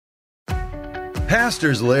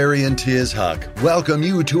Pastors Larry and Tiz Huch welcome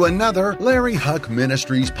you to another Larry Huch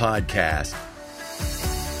Ministries podcast.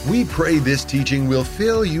 We pray this teaching will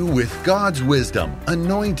fill you with God's wisdom,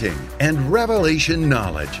 anointing, and revelation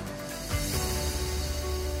knowledge.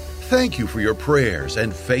 Thank you for your prayers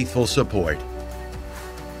and faithful support.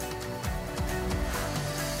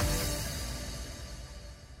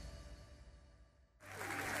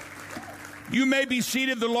 You may be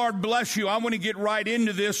seated. The Lord bless you. I want to get right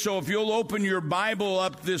into this, so if you'll open your Bible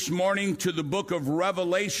up this morning to the book of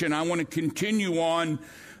Revelation, I want to continue on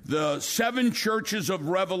the 7 churches of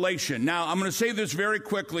Revelation. Now, I'm going to say this very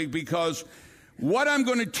quickly because what I'm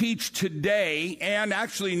going to teach today and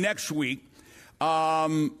actually next week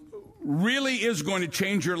really is going to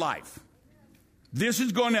change your life. This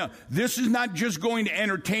is not just going to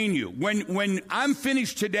entertain you. When I'm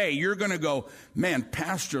finished today, you're going to go, man,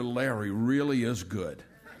 Pastor Larry really is good.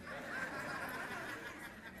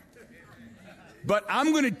 But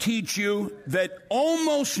I'm going to teach you that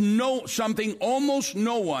almost no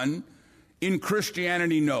one in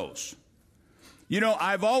Christianity knows. You know,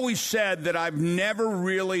 I've always said that I've never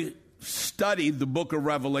really studied the book of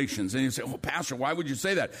Revelations. And you say, well, Pastor, why would you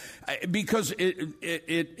say that? Because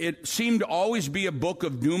it seemed to always be a book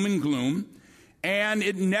of doom and gloom, and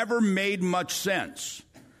it never made much sense.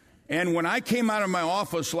 And when I came out of my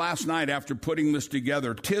office last night after putting this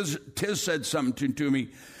together, Tiz said something to me.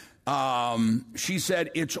 She said,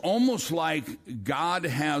 it's almost like God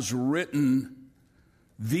has written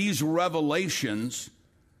these revelations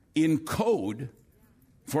in code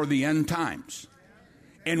for the end times.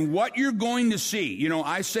 And what you're going to see, you know,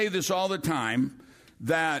 I say this all the time,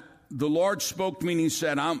 that the Lord spoke to me and he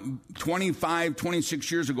said,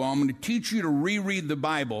 26 years ago, I'm going to teach you to reread the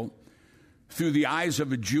Bible through the eyes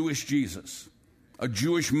of a Jewish Jesus, a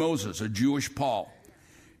Jewish Moses, a Jewish Paul.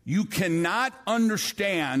 You cannot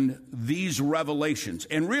understand these revelations.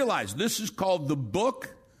 And realize this is called the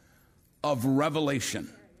book of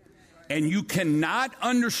Revelation. And you cannot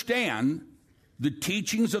understand the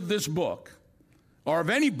teachings of this book or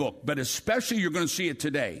of any book, but especially you're going to see it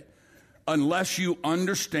today, unless you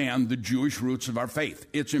understand the Jewish roots of our faith.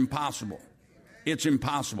 It's impossible. It's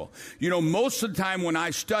impossible. You know, most of the time when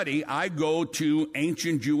I study, I go to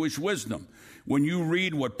ancient Jewish wisdom. When you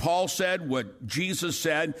read what Paul said, what Jesus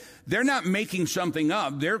said, they're not making something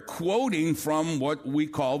up. They're quoting from what we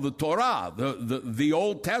call the Torah, the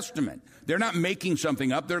Old Testament. They're not making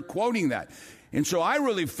something up. They're quoting that. And so I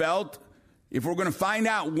really felt, if we're going to find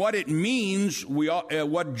out what it means,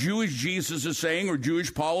 what Jewish Jesus is saying, or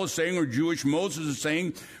Jewish Paul is saying, or Jewish Moses is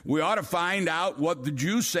saying, we ought to find out what the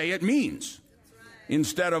Jews say it means.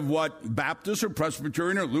 Instead of what Baptist or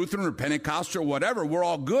Presbyterian or Lutheran or Pentecostal or whatever, we're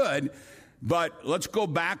all good, but let's go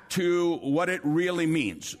back to what it really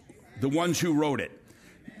means, the ones who wrote it.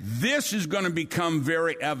 This is going to become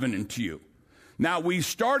very evident to you. Now, we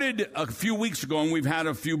started a few weeks ago, and we've had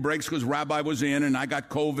a few breaks because Rabbi was in, and I got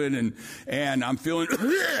COVID, and I'm feeling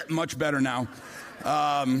much better now.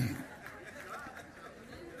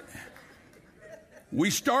 We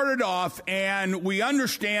started off, and we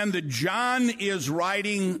understand that John is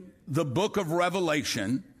writing the book of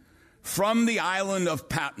Revelation from the island of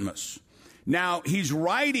Patmos. Now, he's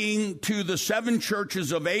writing to the 7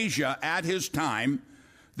 churches of Asia at his time,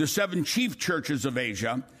 the 7 chief churches of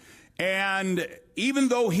Asia. And even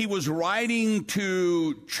though he was writing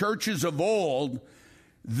to churches of old,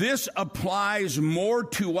 this applies more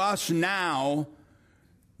to us now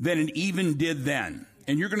than it even did then.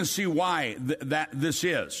 And you're going to see why that this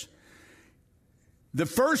is. The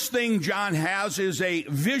first thing John has is a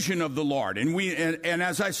vision of the Lord. And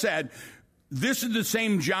as I said, this is the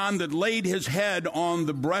same John that laid his head on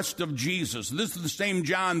the breast of Jesus. This is the same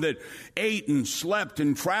John that ate and slept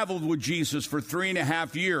and traveled with Jesus for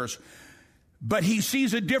 3.5 years. But he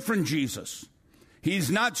sees a different Jesus.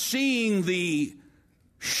 He's not seeing the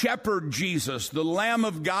shepherd Jesus, the Lamb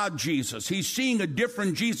of God Jesus. He's seeing a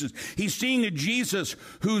different Jesus. He's seeing a Jesus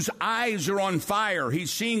whose eyes are on fire.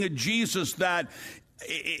 He's seeing a Jesus that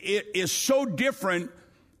is so different.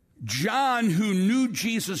 John, who knew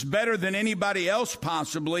Jesus better than anybody else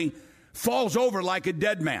possibly, falls over like a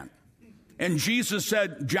dead man. And Jesus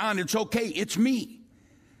said, John, it's okay, it's me.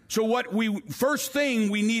 So first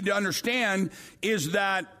thing we need to understand is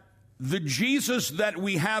that the Jesus that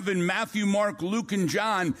we have in Matthew, Mark, Luke, and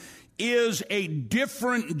John is a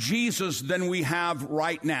different Jesus than we have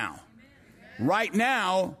right now. Right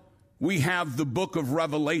now, we have the book of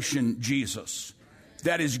Revelation Jesus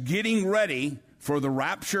that is getting ready for the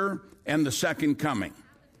rapture and the second coming.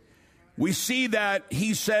 We see that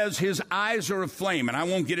he says his eyes are aflame, and I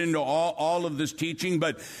won't get into all of this teaching,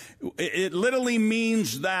 but it literally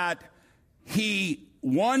means that he,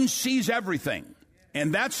 sees everything.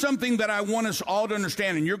 And that's something that I want us all to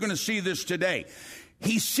understand, and you're going to see this today.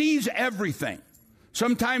 He sees everything.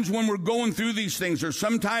 Sometimes when we're going through these things, or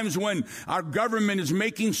sometimes when our government is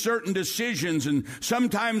making certain decisions, and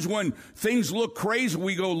sometimes when things look crazy,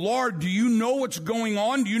 we go, Lord, do you know what's going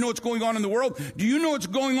on? Do you know what's going on in the world? Do you know what's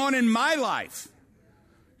going on in my life?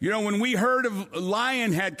 You know, when we heard of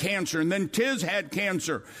Lion had cancer and then Tiz had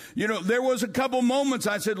cancer, you know, there was a couple moments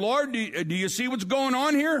I said, Lord, do you see what's going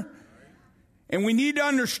on here? And we need to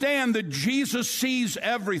understand that Jesus sees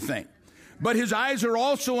everything. But his eyes are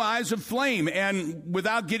also eyes of flame. And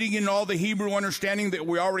without getting into all the Hebrew understanding that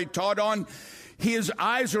we already taught on, his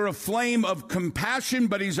eyes are a flame of compassion,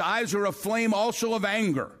 but his eyes are a flame also of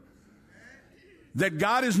anger. That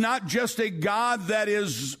God is not just a God that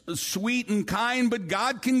is sweet and kind, but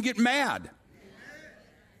God can get mad.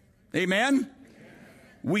 Amen?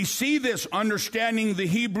 We see this understanding the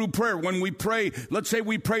Hebrew prayer when we pray. Let's say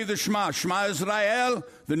we pray the Shema. Shema Israel,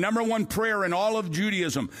 the number one prayer in all of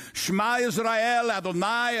Judaism. Shema Israel,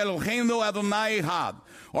 Adonai Eloheinu, Adonai Echad.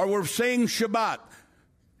 Or we're saying Shabbat.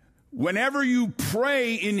 Whenever you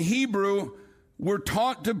pray in Hebrew, we're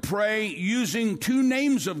taught to pray using two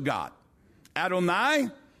names of God. Adonai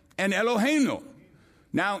and Eloheinu.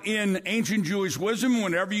 Now, in ancient Jewish wisdom,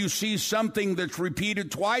 whenever you see something that's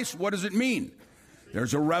repeated twice, what does it mean?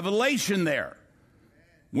 There's a revelation there.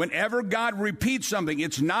 Whenever God repeats something,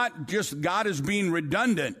 it's not just God is being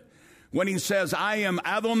redundant. When he says, I am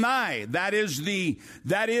Adonai, that is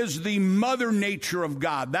the mother nature of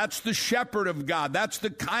God. That's the shepherd of God. That's the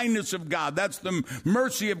kindness of God. That's the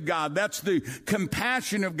mercy of God. That's the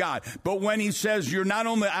compassion of God. But when he says you're not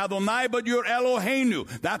only Adonai, but you're Eloheinu,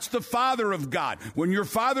 that's the Father of God. When your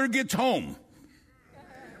father gets home,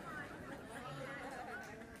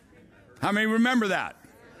 how many remember that?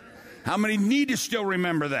 How many need to still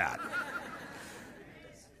remember that?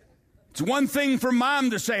 It's one thing for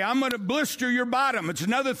mom to say, I'm going to blister your bottom. It's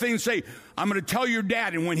another thing to say, I'm going to tell your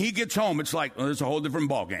dad. And when he gets home, it's like, oh, it's a whole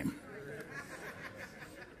different ballgame.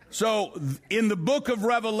 So in the book of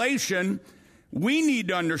Revelation, we need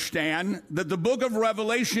to understand that the book of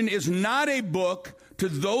Revelation is not a book to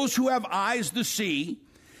those who have eyes to see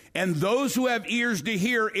and those who have ears to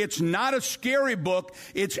hear. It's not a scary book.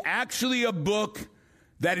 It's actually a book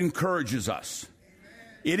that encourages us.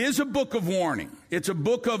 It is a book of warning. It's a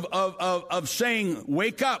book of saying,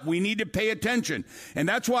 wake up, we need to pay attention. And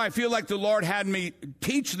that's why I feel like the Lord had me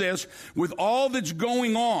teach this with all that's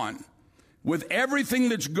going on, with everything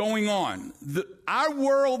that's going on. Our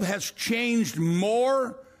world has changed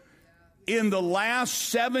more in the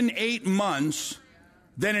last 7-8 months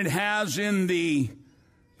than it has in the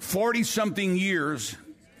 40-something years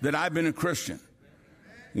that I've been a Christian.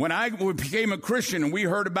 When I became a Christian and we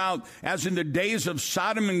heard about, as in the days of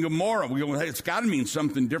Sodom and Gomorrah, we go, hey, it's got to mean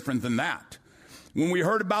something different than that. When we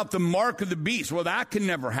heard about the mark of the beast, well, that can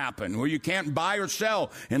never happen. Well, you can't buy or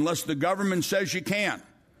sell unless the government says you can.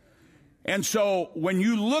 And so when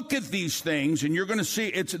you look at these things, and you're going to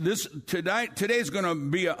see, today's going to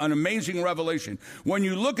be an amazing revelation. When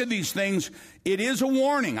you look at these things, it is a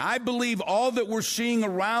warning. I believe all that we're seeing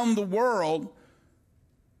around the world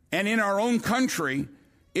and in our own country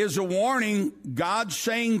is a warning. God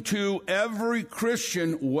saying to every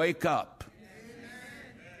Christian, wake up.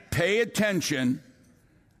 Pay attention.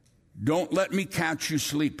 Don't let me catch you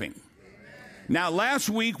sleeping. Now, last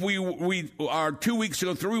week, 2 weeks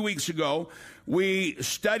ago, 3 weeks ago, we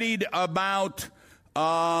studied about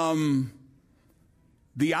the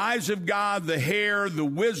eyes of God, the hair, the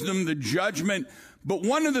wisdom, the judgment. But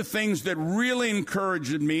one of the things that really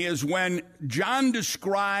encouraged me is when John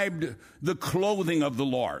described the clothing of the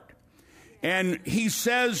Lord. And he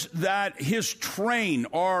says that his train,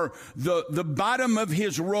 or the bottom of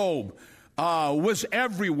his robe, was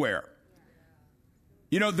everywhere.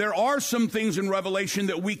 You know, there are some things in Revelation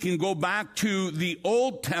that we can go back to the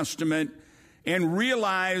Old Testament and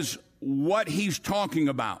realize what he's talking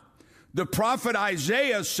about. The prophet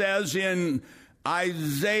Isaiah says in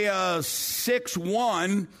Isaiah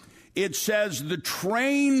 6:1, it says, the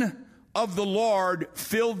train of the Lord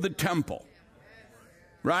filled the temple.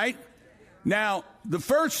 Right? Now, the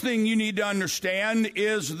first thing you need to understand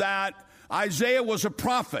is that Isaiah was a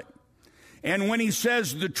prophet. And when he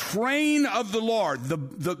says the train of the Lord,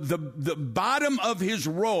 the bottom of his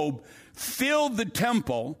robe filled the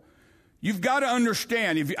temple, you've got to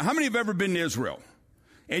understand, how many have ever been to Israel?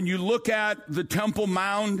 and you look at the Temple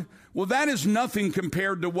Mount, well, that is nothing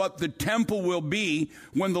compared to what the temple will be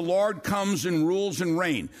when the Lord comes and rules and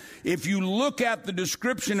reigns. If you look at the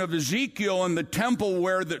description of Ezekiel and the temple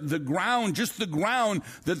where the ground, just the ground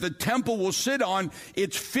that the temple will sit on,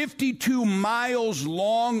 it's 52 miles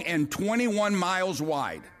long and 21 miles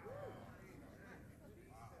wide.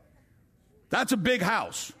 That's a big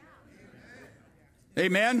house.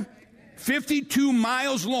 Amen? 52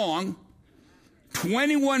 miles long,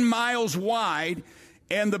 21 miles wide,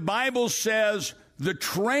 and the Bible says the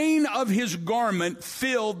train of his garment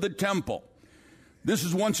filled the temple. This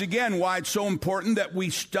is once again why it's so important that we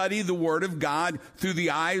study the Word of God through the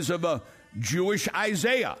eyes of a Jewish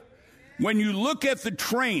Isaiah. When you look at the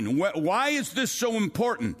train, why is this so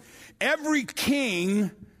important? Every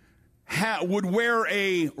king would wear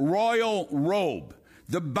a royal robe.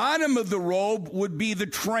 The bottom of the robe would be the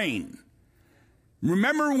train.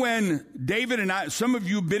 Remember when David and I, some of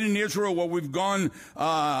you have been in Israel where we've gone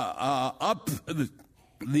up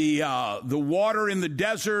the water in the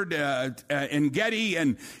desert in Gedi,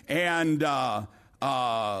 and the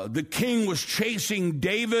king was chasing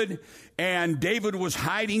David, and David was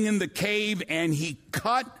hiding in the cave, and he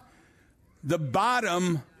cut the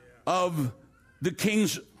bottom of the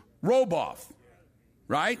king's robe off,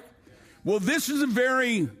 right? Well, this is a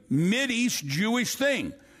very Mideast Jewish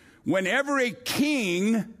thing. Whenever a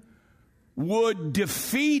king would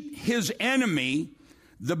defeat his enemy,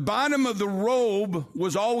 the bottom of the robe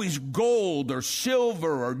was always gold or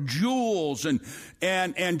silver or jewels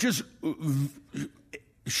and just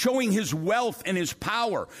showing his wealth and his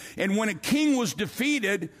power. And when a king was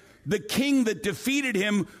defeated, the king that defeated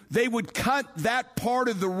him, they would cut that part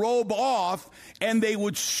of the robe off and they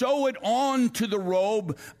would sew it on to the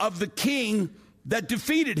robe of the king that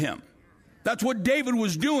defeated him. That's what David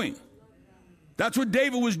was doing. That's what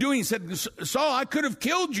David was doing. He said, Saul, I could have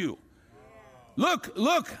killed you.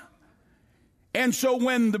 Look. And so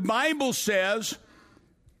when the Bible says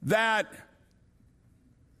that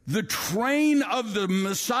the train of the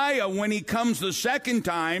Messiah, when he comes the second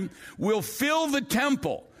time, will fill the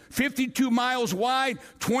temple, 52 miles wide,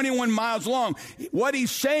 21 miles long. What he's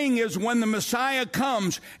saying is when the Messiah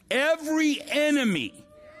comes, every enemy,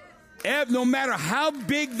 no matter how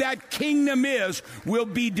big that kingdom is, will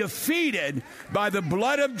be defeated by the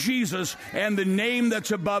blood of Jesus and the name that's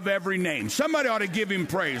above every name. Somebody ought to give him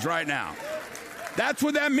praise right now. That's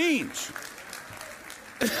what that means.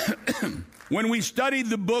 When we studied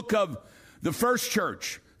the book of the first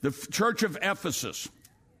church, the church of Ephesus,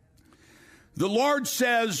 the Lord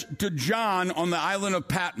says to John on the island of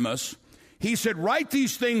Patmos, he said, write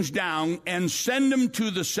these things down and send them to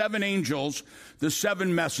the seven angels, the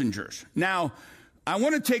seven messengers. Now, I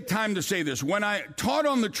want to take time to say this. When I taught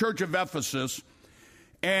on the church of Ephesus,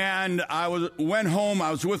 and I went home, I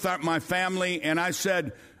was with my family, and I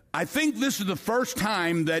said, I think this is the first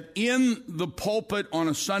time that in the pulpit on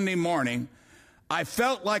a Sunday morning, I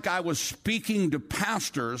felt like I was speaking to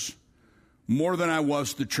pastors more than I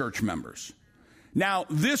was to church members. Now,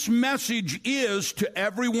 this message is to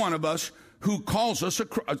every one of us who calls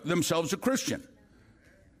themselves a Christian.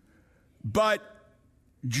 But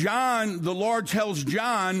John, the Lord tells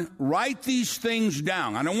John, write these things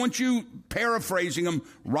down. I don't want you paraphrasing them.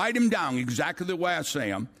 Write them down exactly the way I say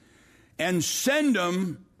them. And send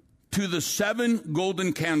them to the seven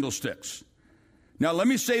golden candlesticks. Now, let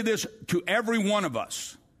me say this to every one of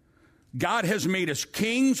us. God has made us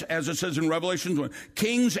kings, as it says in Revelation 1,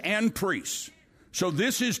 kings and priests. So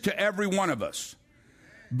this is to every one of us.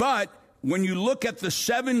 But when you look at the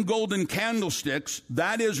seven golden candlesticks,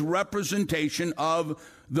 that is representation of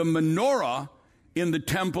the menorah in the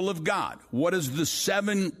temple of God. What does the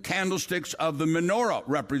seven candlesticks of the menorah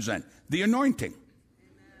represent? The anointing.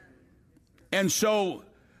 And so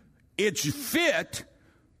it's fit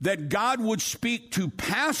that God would speak to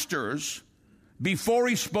pastors before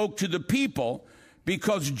he spoke to the people,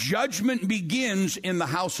 because judgment begins in the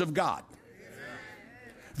house of God.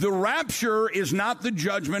 The rapture is not the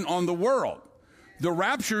judgment on the world. The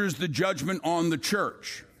rapture is the judgment on the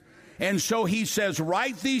church. And so he says,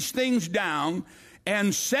 write these things down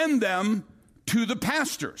and send them to the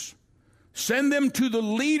pastors. Send them to the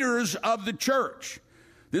leaders of the church.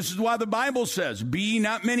 This is why the Bible says, be ye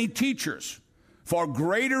not many teachers, for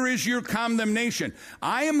greater is your condemnation.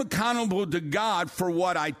 I am accountable to God for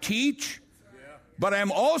what I teach, but I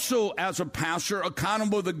am also, as a pastor,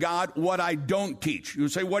 accountable to God what I don't teach. You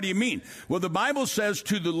say, what do you mean? Well, the Bible says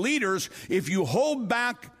to the leaders, if you hold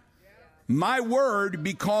back my word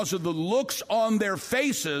because of the looks on their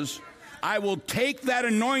faces, I will take that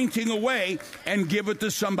anointing away and give it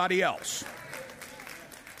to somebody else.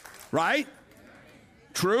 Right?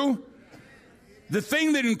 True? The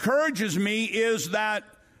thing that encourages me is that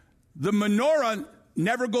the menorah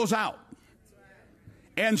never goes out.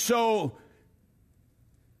 And so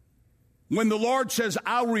when the Lord says,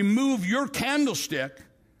 I'll remove your candlestick,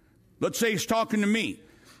 let's say he's talking to me,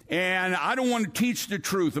 and I don't want to teach the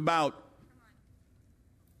truth about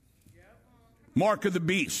mark of the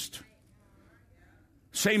beast,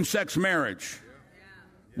 same-sex marriage,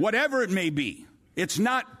 whatever it may be. It's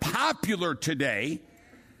not popular today.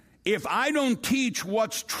 If I don't teach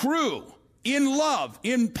what's true in love,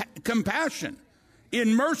 in compassion,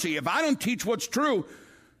 in mercy, if I don't teach what's true,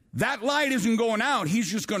 that light isn't going out.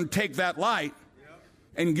 He's just going to take that light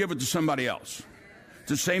and give it to somebody else. It's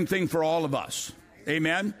the same thing for all of us.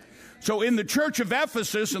 Amen? So in the church of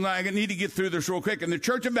Ephesus, and I need to get through this real quick, in the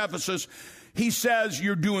church of Ephesus, he says,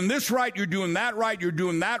 you're doing this right, you're doing that right, you're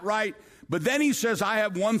doing that right. But then he says, I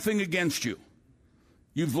have one thing against you.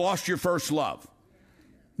 You've lost your first love.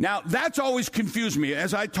 Now, that's always confused me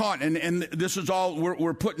as I taught, and this is all,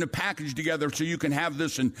 we're putting a package together so you can have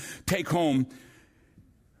this and take home.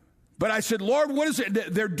 But I said, Lord, what is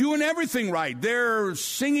it? They're doing everything right. They're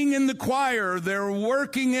singing in the choir. They're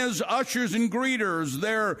working as ushers and greeters.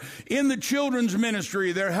 They're in the children's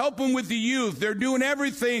ministry. They're helping with the youth. They're doing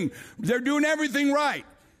everything. They're doing everything right.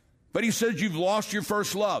 But he says, you've lost your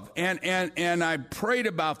first love. And I prayed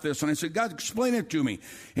about this, and I said, God, explain it to me.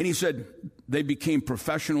 And he said, they became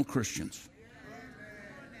professional Christians.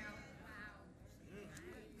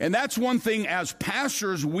 And that's one thing as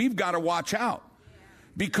pastors we've got to watch out.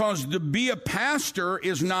 Because to be a pastor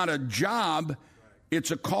is not a job,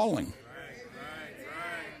 it's a calling.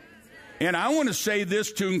 And I want to say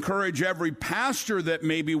this to encourage every pastor that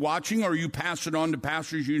may be watching, or you pass it on to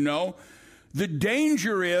pastors you know. The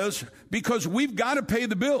danger is because we've got to pay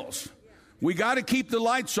the bills. We got to keep the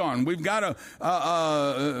lights on. We've got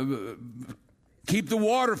to keep the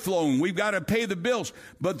water flowing. We've got to pay the bills.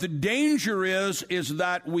 But the danger is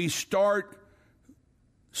that we start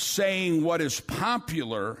saying what is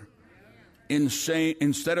popular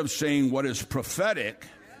instead of saying what is prophetic,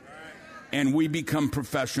 and we become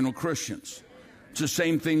professional Christians. It's the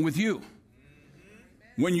same thing with you.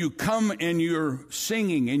 When you come and you're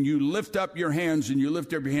singing and you lift up your hands and you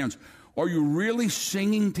lift up your hands, are you really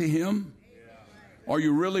singing to him? Are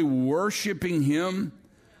you really worshiping him?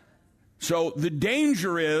 So the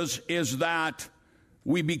danger is that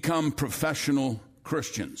we become professional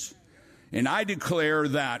Christians. And I declare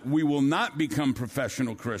that we will not become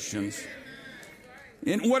professional Christians.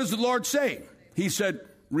 And what does the Lord say? He said,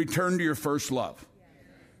 return to your first love.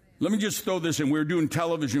 Let me just throw this in. We're doing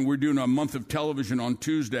television. We're doing a month of television on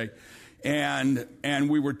Tuesday. And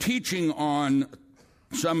we were teaching on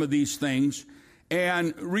some of these things.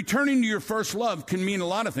 And returning to your first love can mean a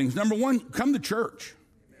lot of things. Number one, come to church.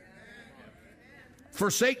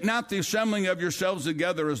 Forsake not the assembling of yourselves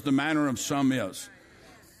together as the manner of some is.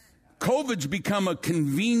 COVID's become a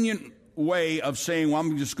convenient way of saying, well,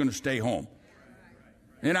 I'm just going to stay home.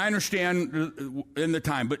 And I understand in the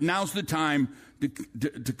time, but now's the time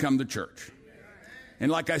to come to church.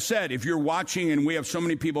 And like I said, if you're watching, and we have so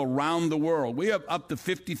many people around the world, we have up to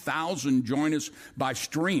 50,000 join us by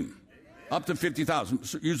stream. Up to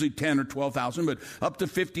 50,000, usually 10 or 12,000, but up to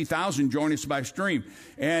 50,000 join us by stream.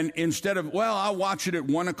 And instead of, well, I'll watch it at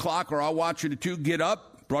 1 o'clock or I'll watch it at 2, get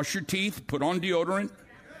up, brush your teeth, put on deodorant,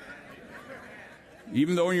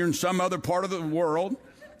 even though you're in some other part of the world,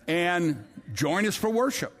 and join us for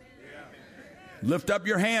worship. Lift up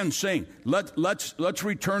your hands, sing. Let's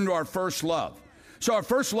return to our first love. So our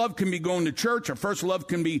first love can be going to church. Our first love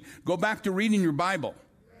can be go back to reading your Bible.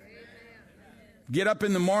 Get up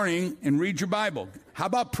in the morning and read your Bible. How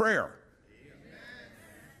about prayer?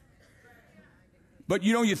 But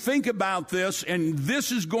you think about this, and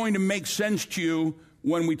this is going to make sense to you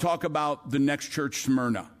when we talk about the next church,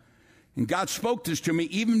 Smyrna. And God spoke this to me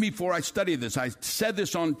even before I studied this. I said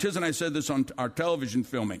this on, Tiz and I said this on our television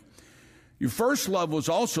filming. Your first love was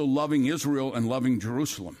also loving Israel and loving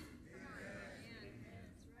Jerusalem.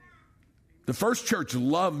 The first church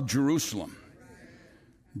loved Jerusalem.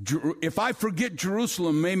 If I forget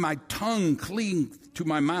Jerusalem, may my tongue cling to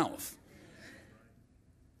my mouth.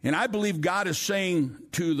 And I believe God is saying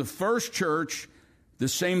to the first church the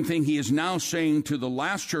same thing he is now saying to the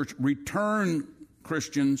last church. Return,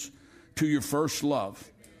 Christians, to your first love.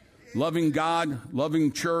 Loving God,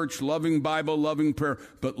 loving church, loving Bible, loving prayer,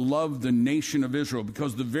 but love the nation of Israel.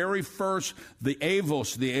 Because the very first, the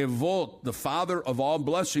Avos, the Avot, the father of all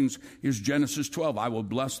blessings is Genesis 12. I will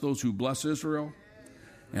bless those who bless Israel,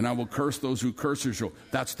 and I will curse those who curse Israel.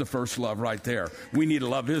 That's the first love right there. We need to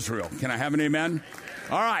love Israel. Can I have an amen?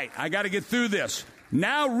 All right, I got to get through this.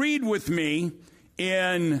 Now read with me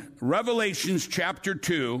in Revelations chapter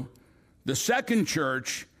 2, the second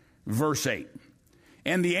church, verse 8.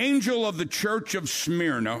 And the angel of the church of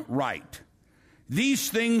Smyrna write,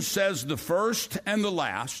 these things says the first and the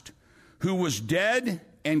last, who was dead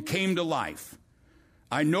and came to life.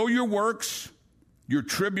 I know your works, your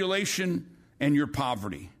tribulation, and your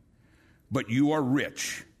poverty, but you are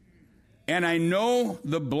rich. And I know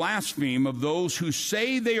the blaspheme of those who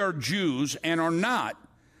say they are Jews and are not,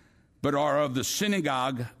 but are of the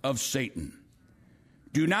synagogue of Satan.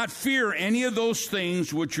 Do not fear any of those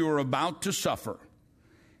things which you are about to suffer.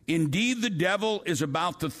 Indeed, the devil is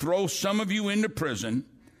about to throw some of you into prison,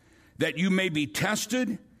 that you may be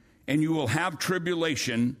tested, and you will have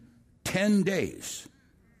tribulation 10 days.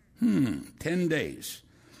 10 days.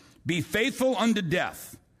 Be faithful unto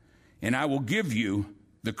death, and I will give you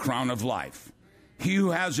the crown of life. He who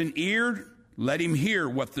has an ear, let him hear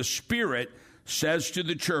what the Spirit says to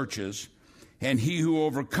the churches, and he who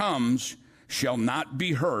overcomes shall not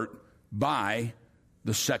be hurt by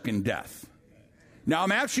the second death. Now,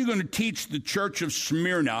 I'm actually going to teach the church of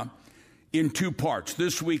Smyrna in two parts,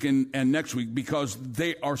 this week and next week, because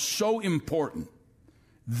they are so important.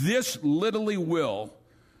 This literally will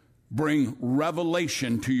bring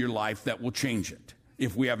revelation to your life that will change it,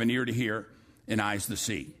 if we have an ear to hear and eyes to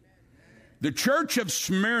see. The church of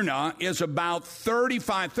Smyrna is about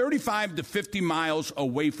 35 to 50 miles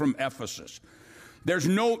away from Ephesus. There's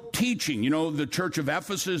no teaching. You know, the church of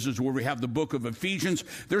Ephesus is where we have the book of Ephesians.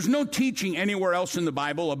 There's no teaching anywhere else in the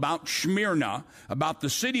Bible about Smyrna, about the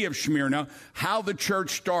city of Smyrna, how the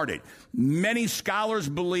church started. Many scholars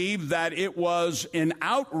believe that it was an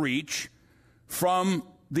outreach from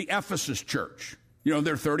the Ephesus church. You know,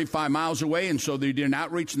 they're 35 miles away, and so they did an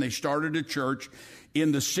outreach, and they started a church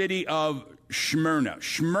in the city of Smyrna.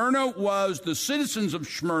 The citizens of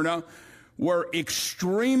Smyrna were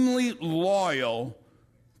extremely loyal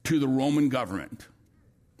to the Roman government.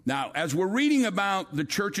 Now, as we're reading about the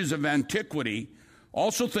churches of antiquity,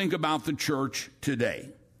 also think about the church today.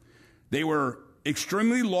 They were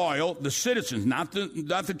extremely loyal. The citizens, not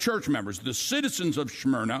the church members, the citizens of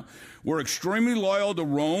Smyrna were extremely loyal to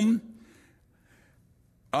Rome.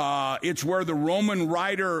 It's where the Roman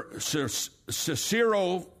writer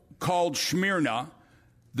Cicero called Smyrna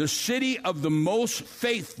the city of the most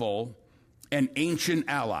faithful and ancient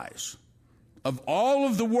allies. Of all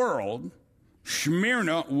of the world,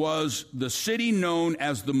 Smyrna was the city known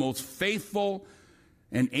as the most faithful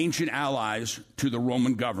and ancient allies to the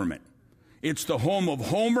Roman government. It's the home of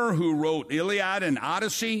Homer, who wrote Iliad and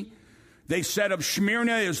Odyssey. They said of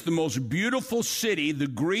Smyrna is the most beautiful city the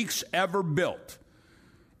Greeks ever built.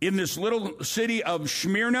 In this little city of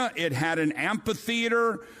Smyrna, it had an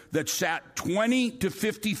amphitheater that sat 20 to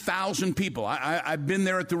 50,000 people. I've been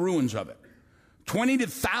there at the ruins of it. 20 to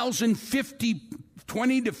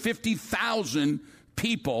 50,000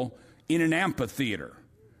 people in an amphitheater.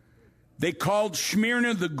 They called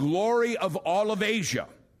Smyrna the glory of all of Asia.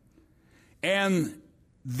 And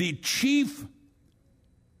the chief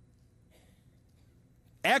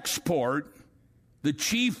export, the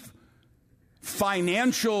chief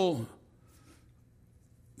financial,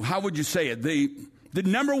 how would you say it? The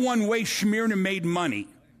number one way Smyrna made money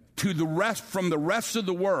from the rest of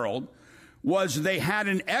the world was they had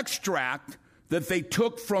an extract that they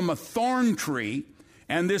took from a thorn tree,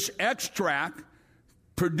 and this extract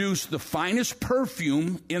produced the finest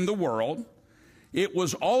perfume in the world. It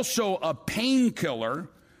was also a painkiller,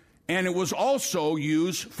 and it was also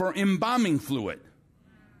used for embalming fluid.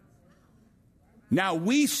 Now,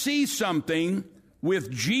 we see something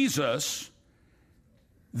with Jesus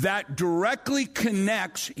that directly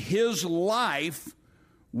connects his life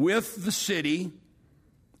with the city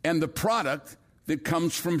and the product that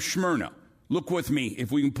comes from Smyrna. Look with me,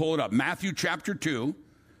 if we can pull it up. Matthew chapter 2,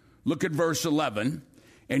 look at verse 11,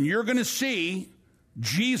 and you're going to see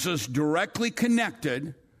Jesus directly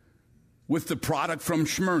connected with the product from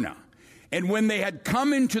Smyrna. And when they had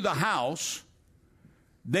come into the house,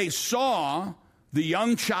 they saw the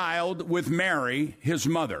young child with Mary, his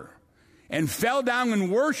mother, and fell down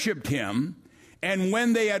and worshiped him. And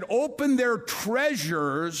when they had opened their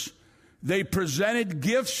treasures, they presented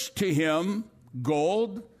gifts to him,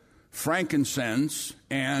 gold, frankincense,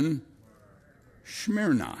 and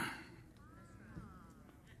Smyrna,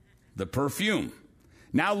 the perfume.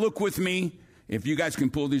 Now look with me, if you guys can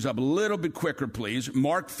pull these up a little bit quicker, please.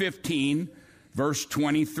 Mark 15, verse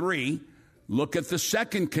 23. Look at the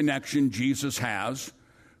second connection Jesus has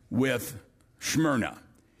with Smyrna.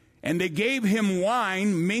 And they gave him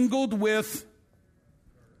wine mingled with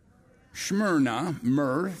Smyrna,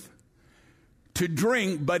 myrrh, to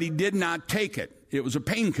drink, but he did not take it. It was a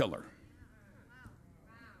painkiller.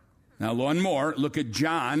 Now, one more. Look at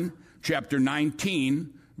John chapter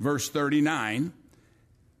 19, verse 39.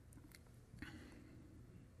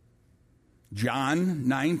 John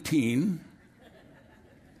 19.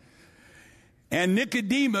 And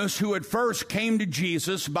Nicodemus, who at first came to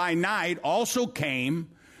Jesus by night, also came,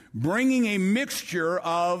 bringing a mixture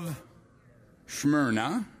of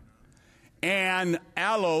Smyrna and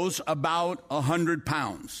aloes, about 100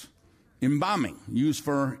 pounds. Embalming, used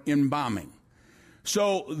for embalming.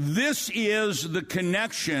 So this is the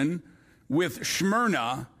connection with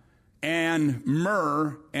Smyrna and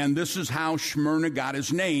myrrh, and this is how Smyrna got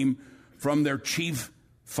his name, from their chief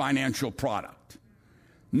financial product.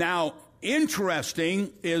 Now,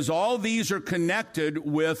 interesting is all these are connected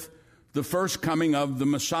with the first coming of the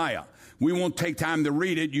Messiah. We won't take time to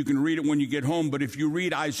read it. You can read it when you get home. But if you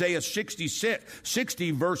read Isaiah 60,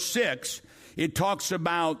 verse 6, it talks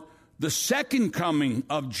about the second coming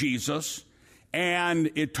of Jesus,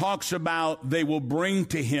 and it talks about they will bring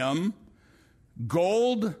to him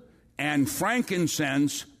gold and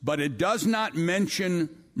frankincense, but it does not mention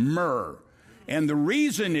myrrh. And the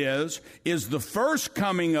reason is the first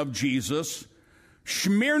coming of Jesus,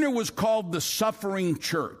 Smyrna was called the suffering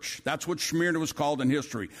church. That's what Smyrna was called in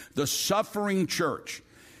history, the suffering church.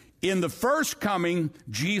 In the first coming,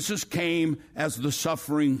 Jesus came as the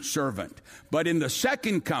suffering servant. But in the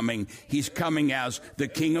second coming, he's coming as the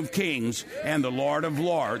King of Kings and the Lord of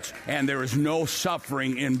Lords, and there is no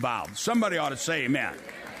suffering involved. Somebody ought to say amen.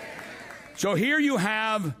 So here you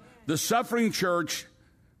have the suffering church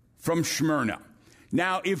from Smyrna.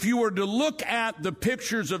 Now, if you were to look at the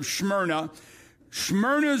pictures of Smyrna,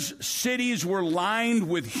 Smyrna's cities were lined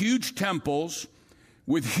with huge temples,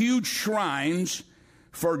 with huge shrines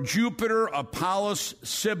for Jupiter, Apollos,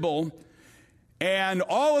 Cybele, and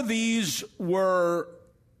all of these were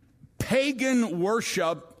pagan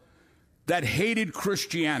worship that hated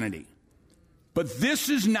Christianity. But this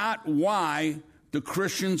is not why the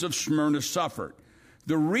Christians of Smyrna suffered.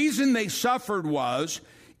 The reason they suffered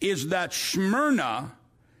is that Smyrna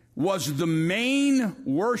was the main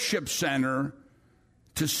worship center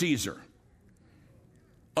to Caesar.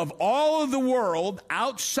 Of all of the world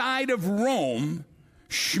outside of Rome,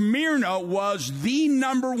 Smyrna was the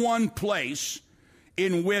number one place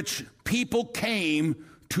in which people came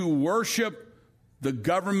to worship the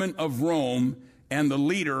government of Rome and the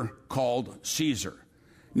leader called Caesar.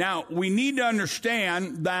 Now, we need to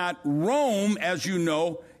understand that Rome, as you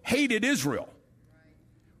know, hated Israel.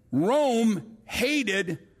 Rome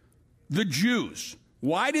hated the Jews.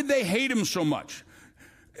 Why did they hate them so much?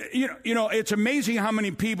 You know, it's amazing how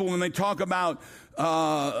many people, when they talk about,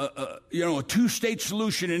 a two-state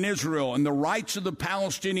solution in Israel and the rights of the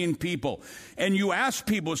Palestinian people, and you ask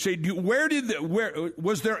people, say,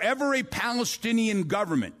 was there ever a Palestinian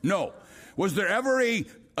government? No. Was there ever a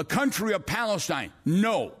country of Palestine?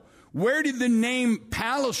 No. Where did the name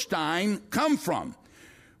Palestine come from?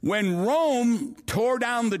 When Rome tore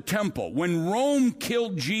down the temple, when Rome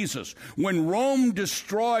killed Jesus, when Rome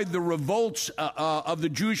destroyed the revolts of the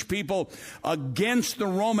Jewish people against the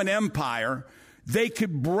Roman Empire, they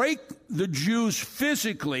could break the Jews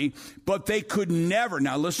physically, but they could never,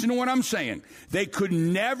 now listen to what I'm saying, they could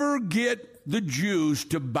never get the Jews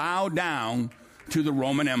to bow down to the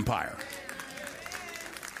Roman Empire.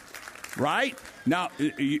 Right? Now,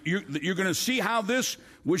 you're going to see how this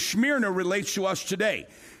with Smyrna relates to us today.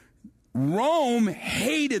 Rome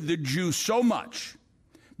hated the Jews so much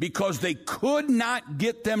because they could not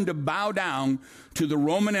get them to bow down to the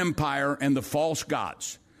Roman Empire and the false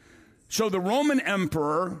gods. So the Roman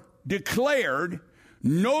emperor declared,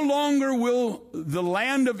 no longer will the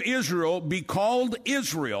land of Israel be called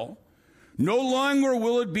Israel. No longer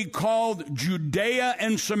will it be called Judea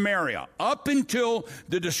and Samaria. Up until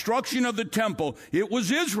the destruction of the temple, it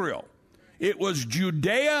was Israel. It was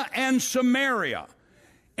Judea and Samaria.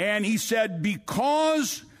 And he said,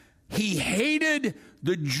 because he hated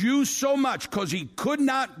the Jews so much, because he could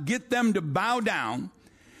not get them to bow down,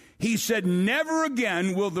 he said, never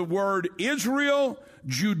again will the word Israel,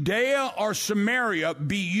 Judea, or Samaria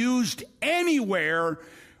be used anywhere.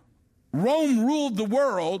 Rome ruled the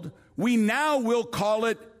world. We now will call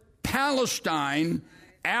it Palestine,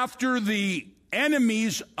 after the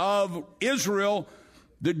enemies of Israel,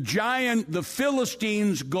 the giant, the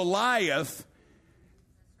Philistines, Goliath.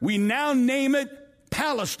 We now name it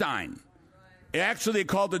Palestine. Actually, they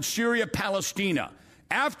called it Syria Palestina,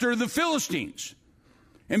 after the Philistines.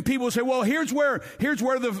 And people say, well, here's where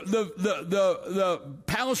the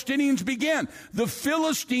Palestinians began. The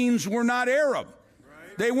Philistines were not Arab.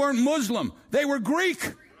 They weren't Muslim. They were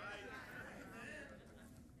Greek.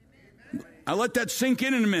 I'll let that sink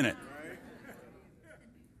in a minute.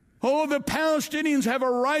 Oh, the Palestinians have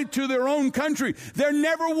a right to their own country. There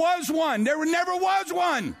never was one. There never was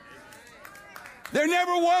one. There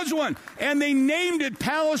never was one. And they named it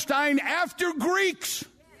Palestine after Greeks.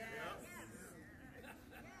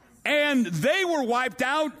 And they were wiped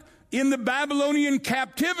out in the Babylonian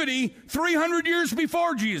captivity 300 years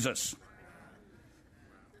before Jesus.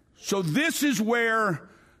 So this is where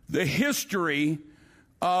the history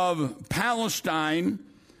of Palestine,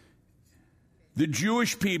 the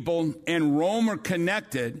Jewish people, and Rome are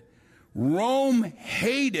connected. Rome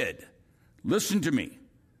hated, listen to me,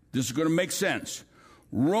 this is going to make sense.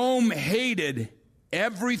 Rome hated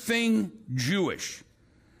everything Jewish.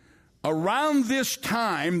 Around this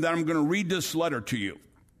time that I'm going to read this letter to you,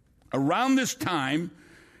 around this time,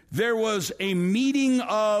 there was a meeting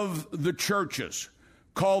of the churches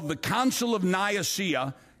called the Council of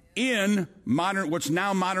Nicaea in what's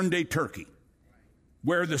now modern day Turkey,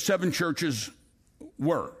 where the seven churches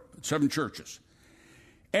were, seven churches.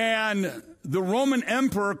 And the Roman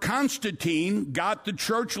Emperor Constantine got the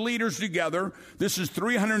church leaders together. This is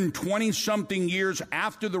 320-something years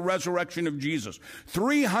after the resurrection of Jesus.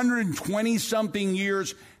 320-something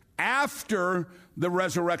years after the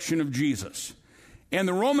resurrection of Jesus. And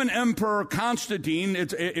the Roman Emperor Constantine,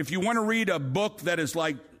 if you want to read a book that is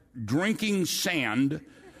like drinking sand,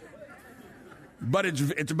 but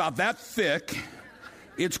it's about that thick,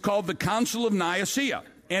 it's called the Council of Nicaea.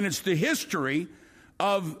 And it's the history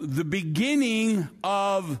of the beginning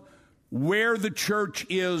of where the church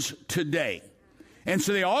is today. And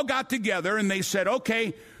so they all got together and they said,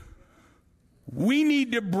 okay, we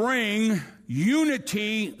need to bring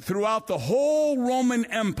unity throughout the whole Roman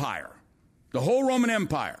Empire. The whole Roman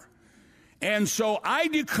Empire. And so I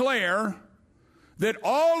declare that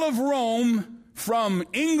all of Rome, from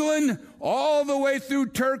England all the way through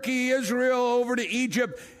Turkey, Israel, over to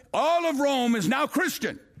Egypt, all of Rome is now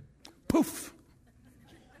Christian. Poof.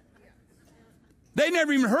 They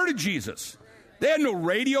never even heard of Jesus. They had no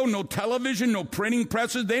radio, no television, no printing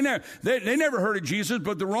presses. They never heard of Jesus,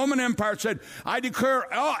 but the Roman Empire said, I declare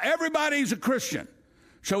everybody's a Christian.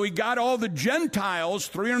 So he got all the Gentiles,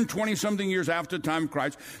 320-something years after the time of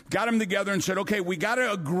Christ, got them together and said, okay, we got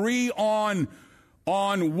to agree on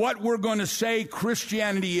what we're going to say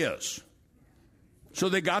Christianity is. So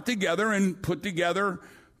they got together and put together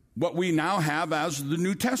what we now have as the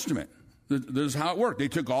New Testament. This is how it worked. They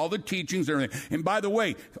took all the teachings and everything. And by the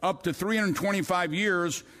way, up to 325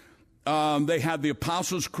 years, they had the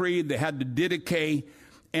Apostles' Creed, they had the Didache,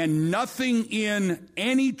 and nothing in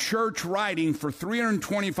any church writing for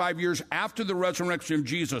 325 years after the resurrection of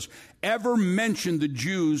Jesus ever mentioned the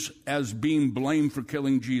Jews as being blamed for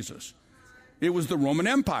killing Jesus. It was the Roman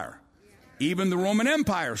Empire. Even the Roman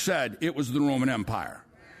Empire said it was the Roman Empire.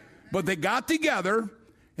 But they got together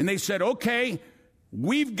and they said, okay,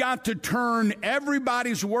 we've got to turn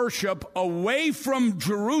everybody's worship away from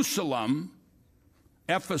Jerusalem,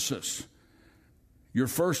 Ephesus, your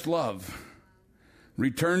first love.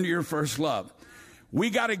 Return to your first love. We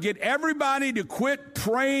got to get everybody to quit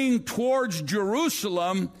praying towards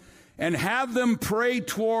Jerusalem and have them pray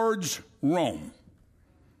towards Rome.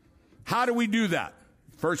 How do we do that?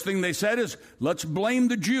 First thing they said is, let's blame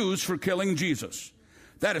the Jews for killing Jesus.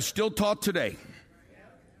 That is still taught today.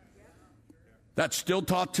 That's still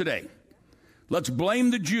taught today. Let's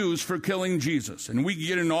blame the Jews for killing Jesus. And we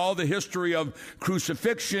get into all the history of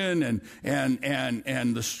crucifixion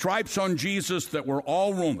and the stripes on Jesus that were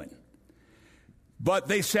all Roman. But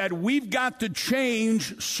they said, we've got to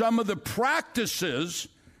change some of the practices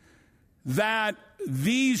that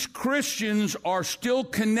these Christians are still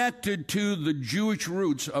connected to the Jewish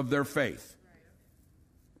roots of their faith.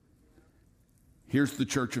 Here's the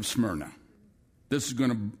church of Smyrna. This is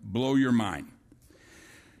going to blow your mind.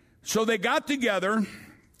 So they got together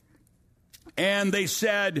and they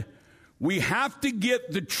said, we have to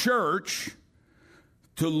get the church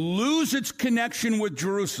to lose its connection with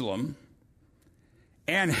Jerusalem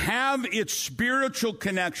and have its spiritual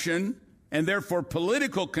connection and therefore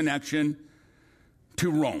political connection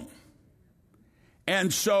to Rome.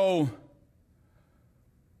 And so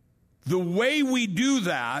the way we do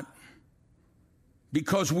that,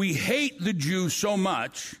 because we hate the Jews so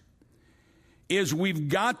much, is we've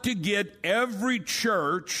got to get every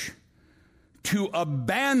church to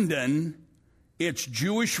abandon its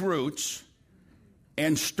Jewish roots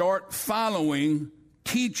and start following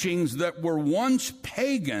teachings that were once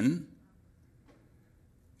pagan,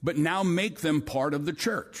 but now make them part of the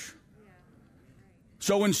church.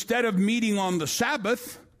 So instead of meeting on the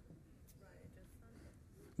Sabbath,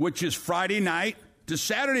 which is Friday night to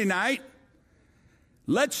Saturday night,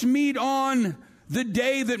 let's meet on the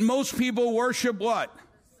day that most people worship what?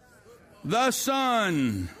 the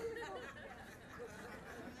sun.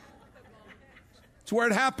 It's where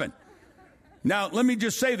it happened. Now, let me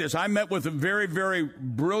just say this. I met with a very, very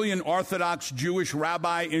brilliant Orthodox Jewish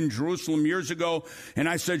rabbi in Jerusalem years ago, and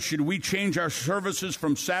I said, should we change our services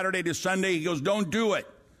from Saturday to Sunday? He goes, don't do it.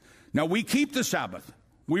 Now, we keep the Sabbath.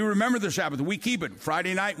 We remember the Sabbath. We keep it.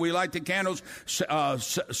 Friday night, we light the candles.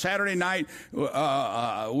 Saturday night,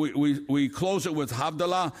 we close it with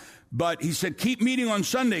Havdalah. But he said, keep meeting on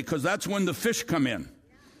Sunday, because that's when the fish come in.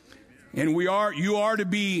 And you are to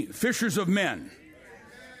be fishers of men.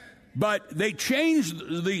 But they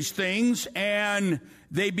changed these things, and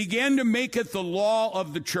they began to make it the law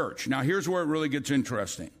of the church. Now, here's where it really gets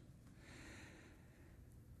interesting.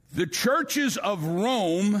 The churches of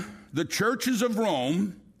Rome,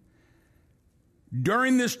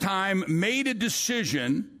 during this time, made a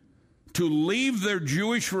decision to leave their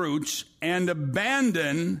Jewish roots and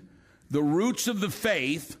abandon the roots of the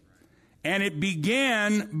faith, and it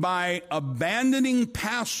began by abandoning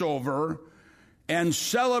Passover and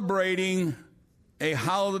celebrating a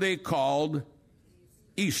holiday called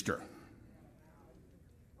Easter.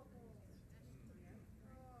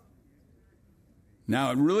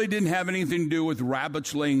 Now, it really didn't have anything to do with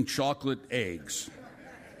rabbits laying chocolate eggs.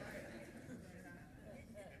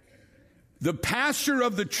 The pastor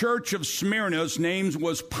of the church of Smyrna, his name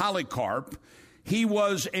was Polycarp. He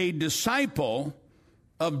was a disciple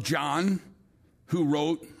of John, who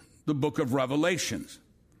wrote the book of Revelations.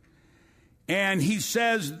 And it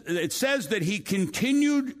says that he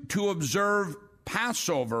continued to observe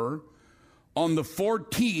Passover on the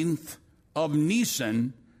 14th of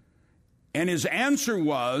Nisan, and his answer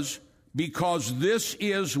was, because this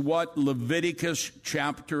is what Leviticus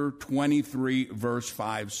chapter 23, verse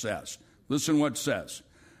 5 says. Listen what it says.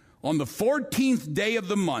 On the 14th day of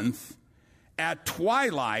the month, at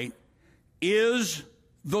twilight, is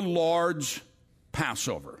the Lord's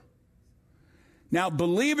Passover. Now,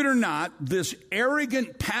 believe it or not, this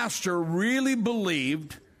arrogant pastor really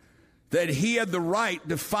believed that he had the right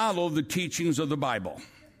to follow the teachings of the Bible.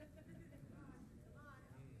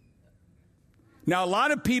 Now, a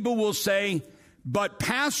lot of people will say, but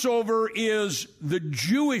Passover is the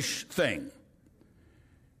Jewish thing.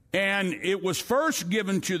 And it was first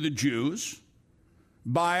given to the Jews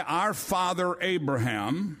by our father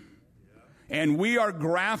Abraham, and we are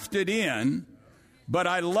grafted in. But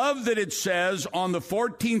I love that it says on the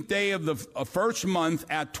 14th day of the first month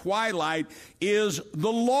at twilight is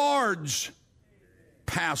the Lord's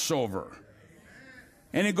Passover.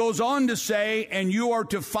 And it goes on to say, and you are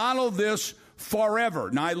to follow this forever.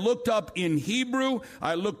 Now, I looked up in Hebrew,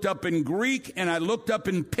 I looked up in Greek, and I looked up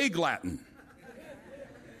in Pig Latin.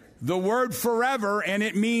 The word forever, and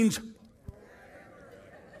it means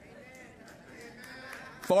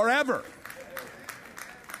forever.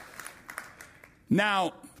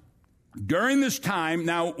 Now, during this time,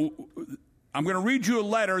 I'm going to read you a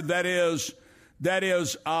letter that is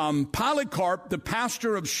Polycarp, the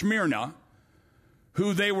pastor of Smyrna,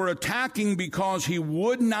 who they were attacking because he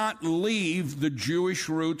would not leave the Jewish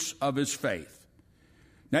roots of his faith.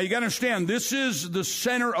 Now, you got to understand, this is the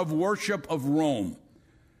center of worship of Rome.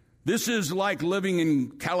 This is like living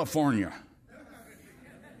in California.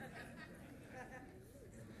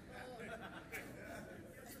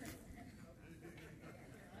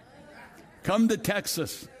 Come to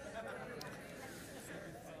Texas.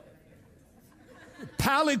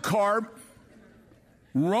 Polycarp,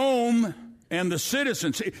 Rome, and the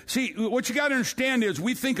citizens. See, what you got to understand is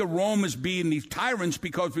we think of Rome as being these tyrants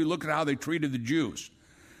because we look at how they treated the Jews.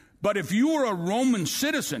 But if you were a Roman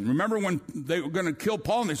citizen, remember when they were going to kill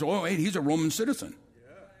Paul and they said, oh, hey, he's a Roman citizen.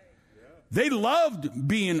 They loved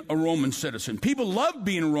being a Roman citizen. People loved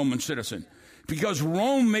being a Roman citizen because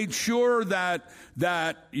Rome made sure that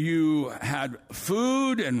you had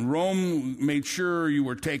food, and Rome made sure you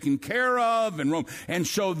were taken care of, and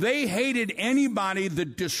so they hated anybody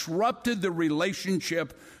that disrupted the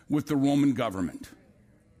relationship with the Roman government.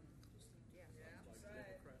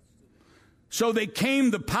 So they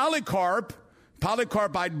came to Polycarp.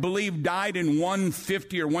 Polycarp, I believe, died in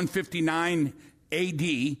 150 or 159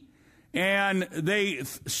 AD. And they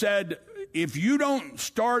said, if you don't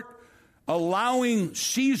start allowing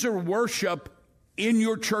Caesar worship in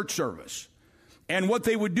your church service. And what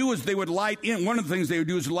they would do is they would one of the things they would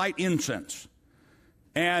do is light incense.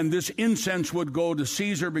 And this incense would go to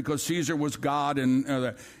Caesar because Caesar was God,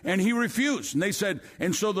 and he refused. And they said,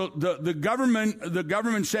 and so the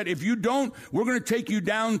government said, if you don't, we're going to take you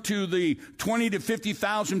down to the 20 to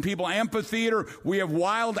 50,000 people amphitheater. We have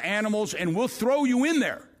wild animals, and we'll throw you in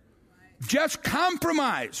there. Just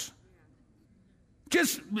compromise.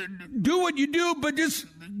 Just do what you do, but just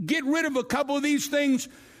get rid of a couple of these things.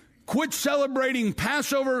 Quit celebrating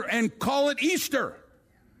Passover and call it Easter.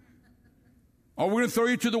 Or we're going to throw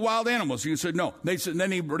you to the wild animals. He said, no. They said, then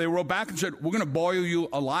they wrote back and said, we're going to boil you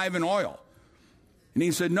alive in oil. And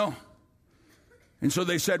he said, no. And so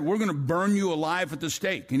they said, we're going to burn you alive at the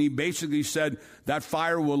stake. And he basically said, that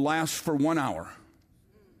fire will last for 1 hour.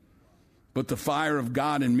 But the fire of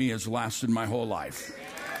God in me has lasted my whole life.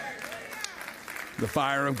 The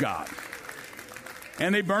fire of God.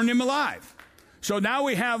 And they burned him alive. So now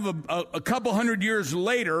we have a couple hundred years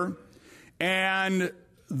later, and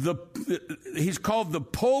he's called the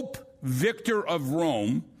Pope Victor of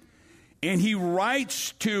Rome, and he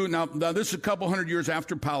writes to, now this is a couple hundred years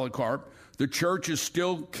after Polycarp. The church is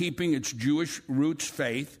still keeping its Jewish roots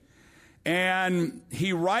faith, and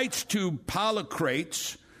he writes to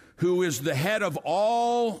Polycrates, who is the head of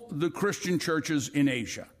all the Christian churches in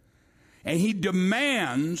Asia. And he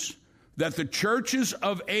demands that the churches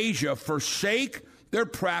of Asia forsake their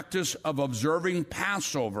practice of observing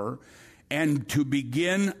Passover and to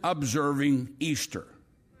begin observing Easter.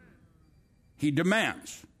 He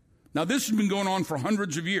demands. Now, this has been going on for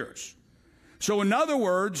hundreds of years. So, in other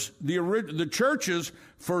words, the churches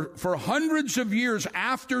for hundreds of years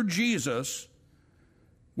after Jesus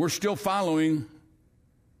were still following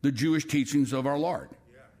the Jewish teachings of our Lord.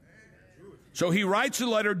 So he writes a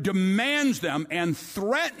letter, demands them, and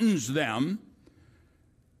threatens them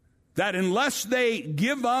that unless they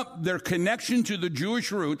give up their connection to the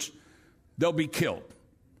Jewish roots, they'll be killed.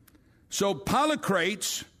 So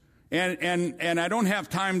Polycrates, and I don't have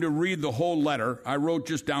time to read the whole letter, I wrote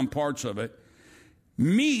just down parts of it,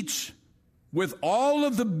 meets with all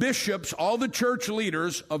of the bishops, all the church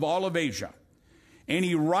leaders of all of Asia. And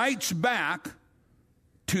he writes back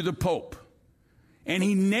to the Pope. And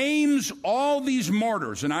he names all these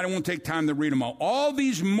martyrs, and I don't want to take time to read them all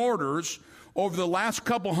these martyrs over the last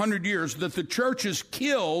couple hundred years that the church has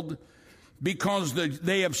killed because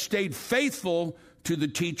they have stayed faithful to the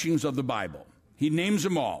teachings of the Bible. He names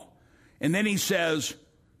them all. And then he says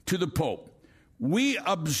to the Pope, we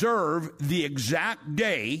observe the exact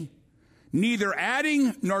day, neither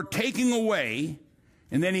adding nor taking away.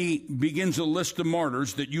 And then he begins a list of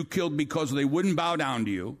martyrs that you killed because they wouldn't bow down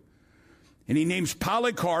to you. And he names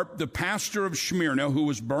Polycarp, the pastor of Smyrna, who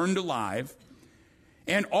was burned alive.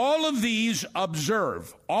 And all of these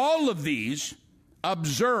observe the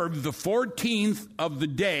 14th of the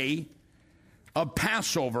day of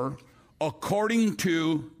Passover according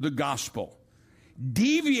to the gospel,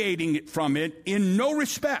 deviating from it in no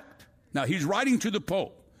respect. Now, he's writing to the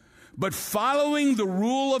Pope, but following the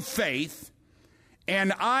rule of faith,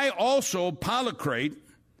 and I also, Polycrate,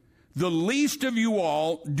 the least of you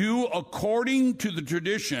all, do according to the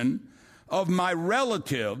tradition of my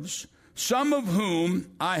relatives, some of whom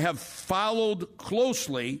I have followed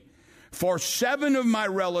closely, for 7 of my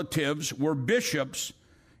relatives were bishops,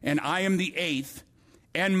 and I am the 8th,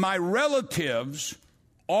 and my relatives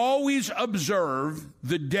always observe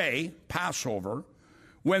the day, Passover,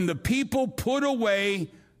 when the people put away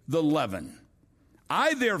the leaven.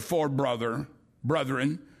 I therefore, brethren,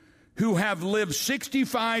 who have lived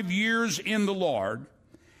 65 years in the Lord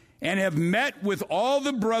and have met with all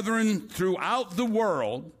the brethren throughout the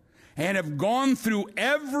world and have gone through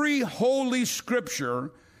every holy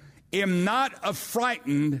scripture, am not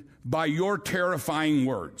affrighted by your terrifying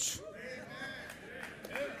words.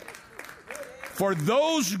 For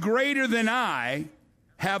those greater than I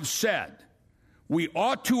have said, we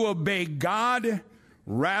ought to obey God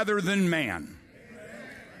rather than man.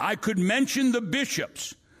 I could mention the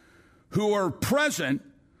bishops who are present,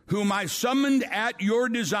 whom I summoned at your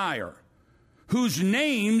desire, whose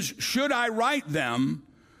names, should I write them,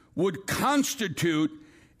 would constitute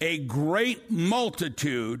a great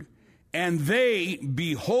multitude, and they,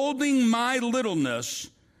 beholding my littleness,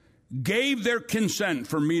 gave their consent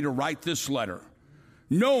for me to write this letter,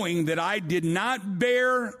 knowing that I did not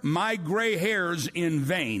bear my gray hairs in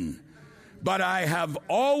vain, but I have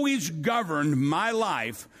always governed my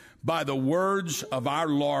life by the words of our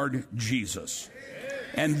Lord Jesus.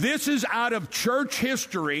 And this is out of church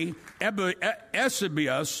history,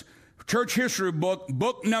 Eusebius, church history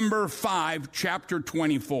book number 5, chapter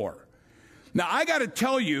 24. Now, I got to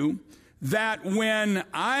tell you that when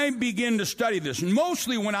I begin to study this,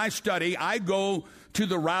 mostly when I study, I go to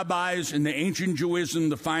the rabbis and the ancient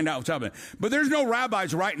Judaism to find out what's happening. But there's no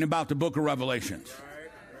rabbis writing about the book of Revelations.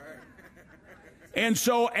 And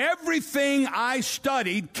so everything I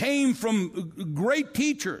studied came from great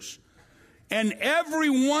teachers. And every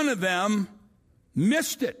one of them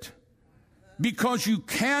missed it. Because you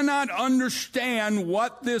cannot understand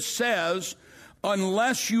what this says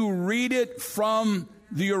unless you read it from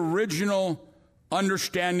the original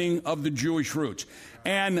understanding of the Jewish roots.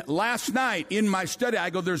 And last night in my study, I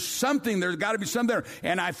go, there's got to be something there.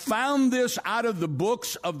 And I found this out of the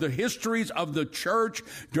books of the histories of the church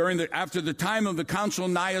after the time of the Council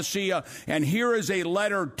of Nicaea. And here is a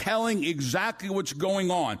letter telling exactly what's going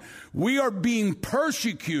on. We are being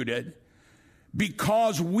persecuted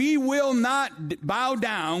because we will not bow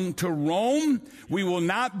down to Rome, we will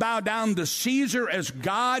not bow down to Caesar as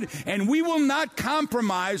God, and we will not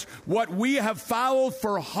compromise what we have followed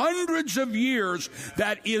for hundreds of years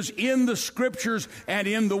that is in the Scriptures and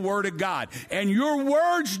in the Word of God. And your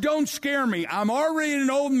words don't scare me. I'm already an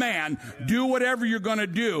old man. Do whatever you're going to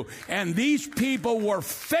do. And these people were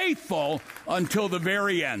faithful until the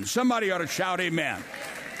very end. Somebody ought to shout amen.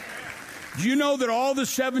 Do you know that all the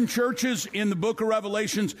 7 churches in the book of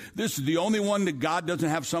Revelations, this is the only one that God doesn't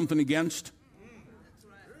have something against?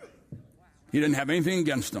 He didn't have anything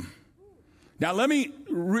against them. Now, let me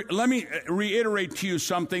reiterate to you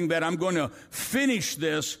something that I'm going to finish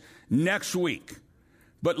this next week.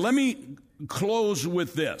 But let me close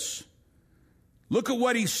with this. Look at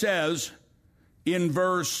what he says in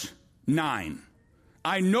verse 9.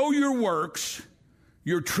 I know your works,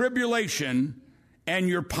 your tribulation, and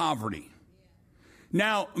your poverty.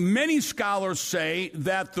 Now, many scholars say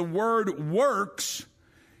that the word works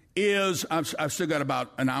is, I've still got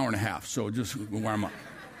about an hour and a half, so just warm up.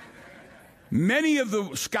 Many of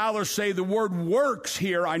the scholars say the word works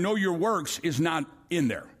here, I know your works, is not in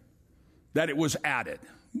there, that it was added.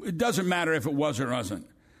 It doesn't matter if it was or wasn't.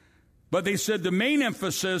 But they said the main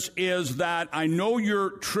emphasis is that I know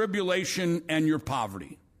your tribulation and your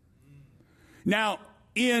poverty. Now,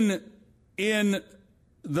 in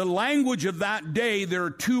the language of that day, there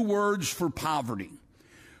are 2 words for poverty.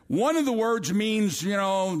 One of the words means,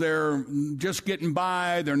 they're just getting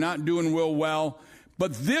by, they're not doing real well.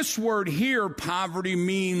 But this word here, poverty,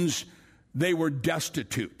 means they were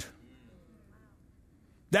destitute.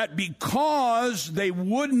 That because they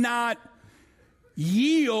would not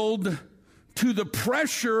yield to the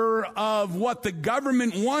pressure of what the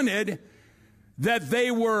government wanted, that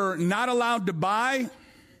they were not allowed to buy,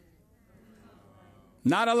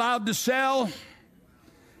 not allowed to sell,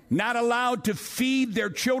 not allowed to feed their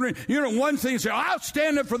children. One thing is, I'll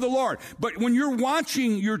stand up for the Lord. But when you're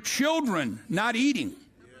watching your children not eating,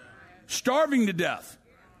 starving to death,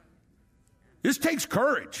 this takes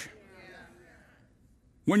courage.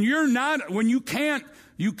 When you're out of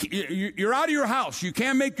your house, you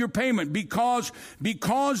can't make your payment because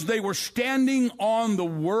they were standing on the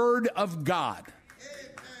Word of God.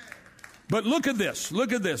 But look at this,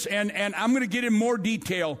 and I'm going to get in more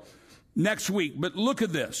detail next week, but look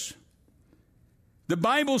at this. The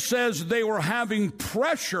Bible says they were having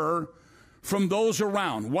pressure from those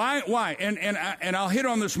around. Why? And I'll hit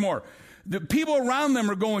on this more. The people around them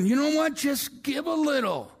are going, you know what, just give a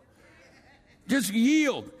little. Just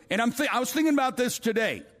yield. And I was thinking about this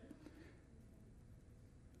today.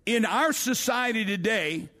 In our society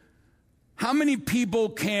today, how many people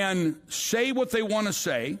can say what they want to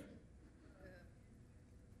say,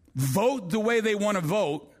 vote the way they want to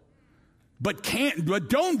vote, but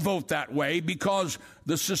don't vote that way because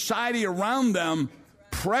the society around them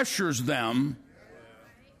pressures them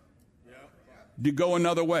to go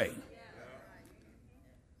another way?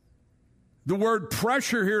 The word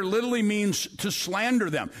pressure here literally means to slander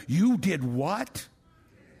them. You did what?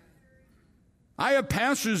 I have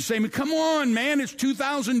pastors saying, come on, man, it's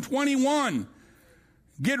 2021.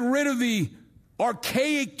 Get rid of the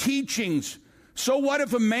archaic teachings. So what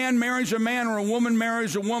if a man marries a man or a woman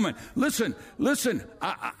marries a woman? Listen,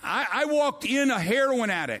 I walked in a heroin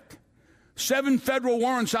addict. 7 federal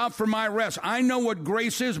warrants out for my arrest. I know what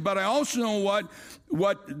grace is, but I also know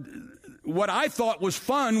what I thought was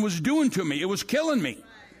fun was doing to me. It was killing me.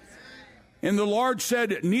 And the Lord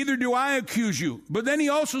said, neither do I accuse you. But then he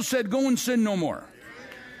also said, go and sin no more.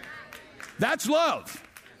 That's love.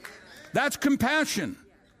 That's compassion.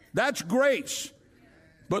 That's grace.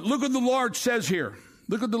 But look what the Lord says here.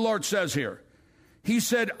 Look what the Lord says here. He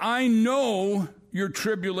said, I know your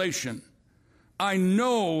tribulation. I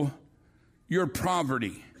know your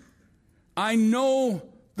poverty. I know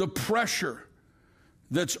the pressure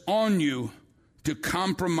that's on you to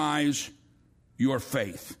compromise your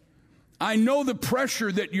faith. I know the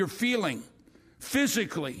pressure that you're feeling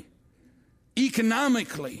physically,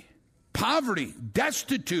 economically, poverty,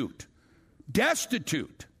 destitute.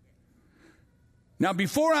 Now,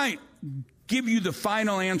 before I give you the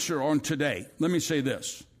final answer on today, let me say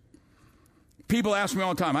this. People ask me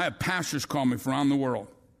all the time. I have pastors call me from around the world.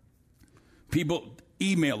 People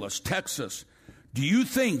email us, text us, Do you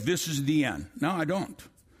think this is the end? No, I don't.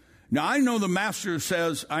 Now, I know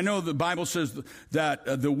the Bible says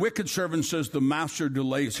that the wicked servant says the master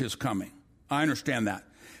delays his coming. I understand that.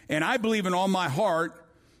 And I believe in all my heart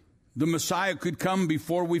the Messiah could come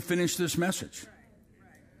before we finish this message.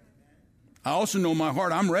 I also know in my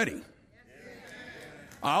heart I'm ready.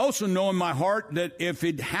 I also know in my heart that if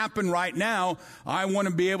it happened right now, I want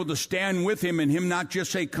to be able to stand with him and him not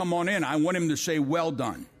just say, come on in. I want him to say, well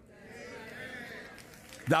done.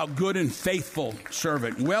 Thou good and faithful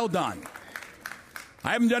servant. Well done.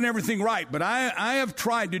 I haven't done everything right, but I have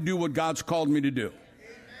tried to do what God's called me to do.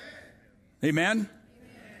 Amen?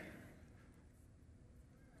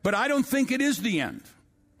 But I don't think it is the end.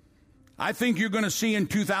 I think you're going to see in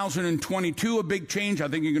 2022 a big change. I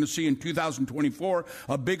think you're going to see in 2024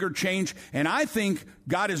 a bigger change. And I think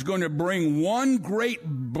God is going to bring one great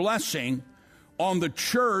blessing on the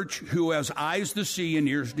church who has eyes to see and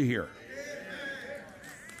ears to hear.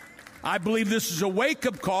 I believe this is a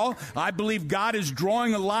wake-up call. I believe God is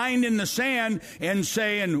drawing a line in the sand and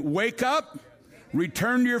saying, wake up,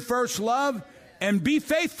 return to your first love, and be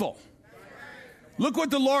faithful. Look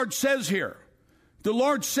what the Lord says here. The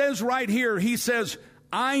Lord says right here, he says,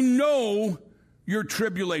 I know your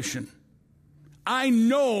tribulation. I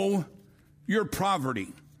know your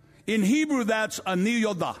poverty. In Hebrew, that's ani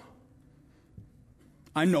yoda.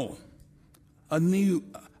 I know. Ani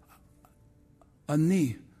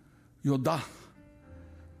yoda.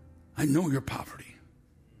 I know your poverty.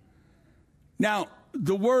 Now,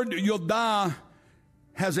 the word yoda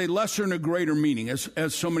has a lesser and a greater meaning,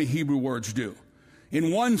 as so many Hebrew words do.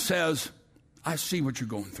 In one says, I see what you're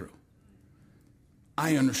going through.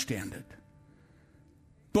 I understand it.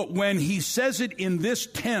 But when he says it in this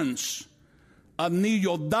tense, ani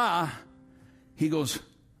yoda, he goes,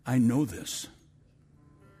 I know this.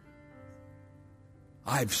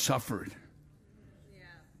 I've suffered.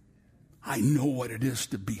 I know what it is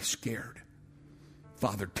to be scared.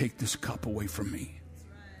 Father, take this cup away from me.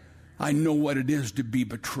 I know what it is to be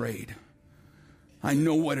betrayed. I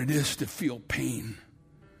know what it is to feel pain.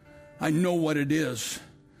 I know what it is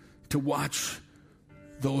to watch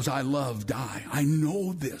those I love die. I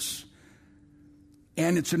know this.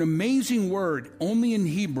 And it's an amazing word, only in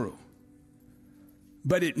Hebrew.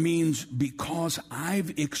 But it means because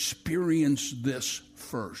I've experienced this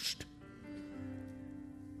first.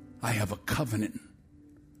 I have a covenant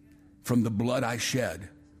from the blood I shed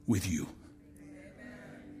with you.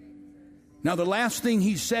 Now, the last thing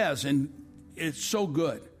he says, and it's so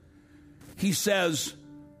good, he says,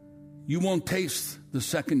 you won't taste the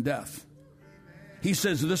second death. He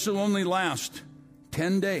says, this will only last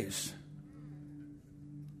 10 days.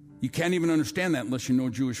 You can't even understand that unless you know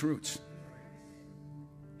Jewish roots.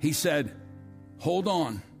 He said, hold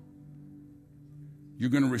on. You're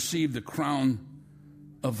going to receive the crown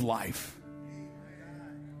of life.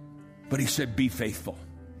 But he said, be faithful.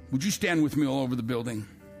 Would you stand with me all over the building?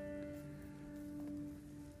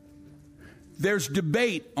 There's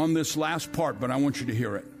debate on this last part, but I want you to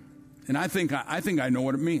hear it. And I think I know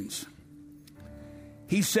what it means.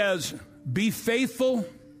 He says, be faithful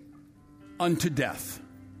unto death.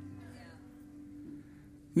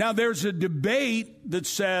 Now, there's a debate that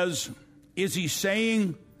says, is he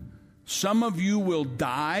saying some of you will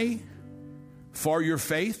die for your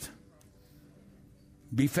faith?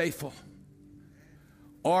 Be faithful.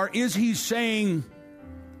 Or is he saying,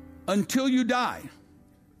 until you die,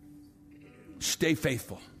 stay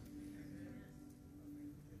faithful?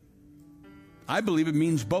 I believe it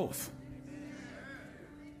means both.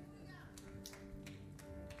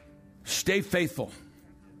 Stay faithful.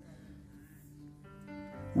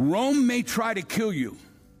 Rome may try to kill you,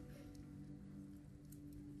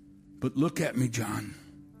 but look at me, John.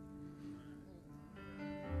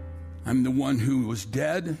 I'm the one who was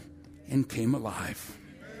dead and came alive.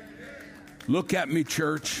 Look at me,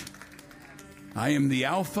 church. I am the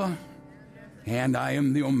Alpha and I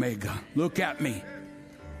am the Omega. Look at me.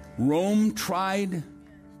 Rome tried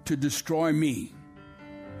to destroy me.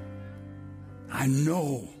 I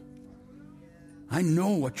know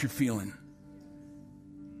what you're feeling.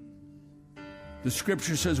 The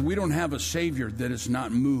scripture says we don't have a Savior that is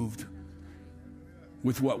not moved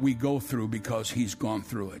with what we go through because he's gone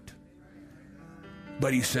through it.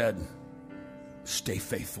 But he said, stay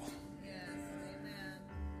faithful. Yes,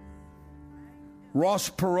 Ross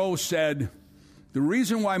Perot said, the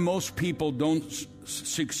reason why most people don't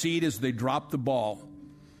succeed is they drop the ball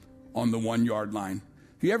on the 1 yard line.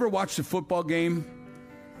 Have you ever watched a football game?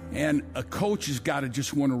 And a coach has got to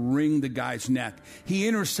just want to wring the guy's neck. He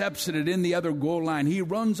intercepts it in the other goal line. He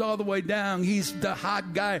runs all the way down. He's the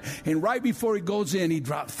hot guy. And right before he goes in, he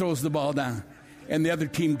throws the ball down. and the other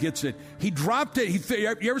team gets it. He dropped it.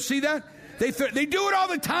 You ever see that? They do it all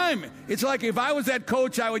the time. It's like if I was that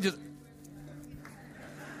coach, I would just...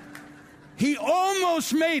 He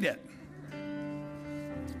almost made it.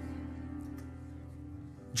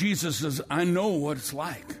 Jesus says, I know what it's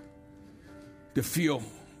like to feel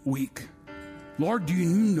weak. Lord, do you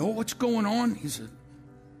know what's going on? He said,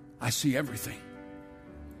 I see everything.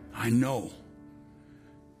 I know.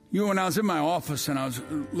 You know, when I was in my office and I was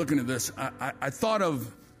looking at this, I thought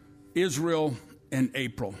of Israel and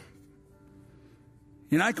April.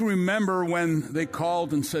 And I can remember when they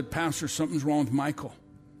called and said, Pastor, something's wrong with Michael.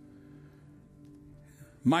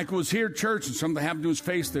 Michael was here at church and something happened to his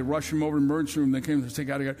face. They rushed him over to the emergency room. They came to say,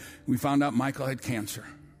 God. We found out Michael had cancer.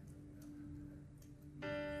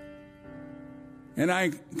 And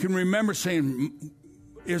I can remember saying,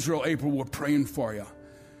 Israel, April, we're praying for you.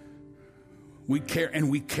 We care,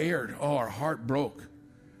 and we cared. Oh, our heart broke.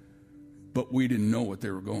 But we didn't know what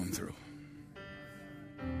they were going through.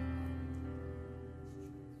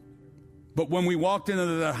 But when we walked into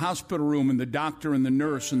the hospital room and the doctor and the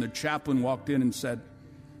nurse and the chaplain walked in and said,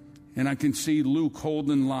 and I can see Luke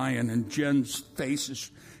holding Lion and Jen's face is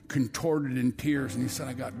contorted in tears. And he said,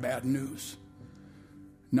 I got bad news.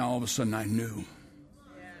 Now all of a sudden I knew.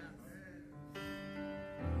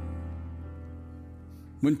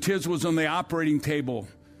 When Tiz was on the operating table,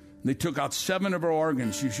 they took out 7 of her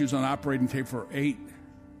organs. She was on the operating table for 8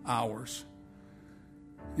 hours.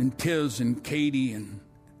 And Tiz and Katie and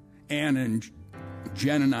Anna and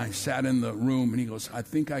Jen and I sat in the room, and he goes, I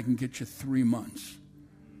think I can get you 3 months.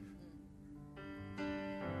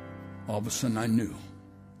 All of a sudden I knew.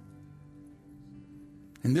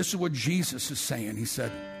 And this is what Jesus is saying. He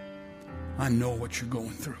said, I know what you're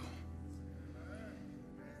going through.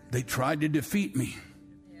 They tried to defeat me.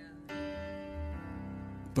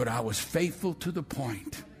 But I was faithful to the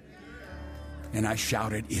point. And I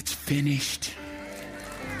shouted, it's finished.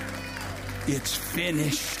 It's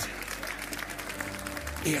finished.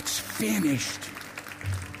 It's finished.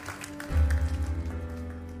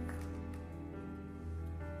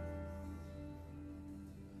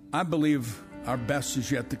 I believe our best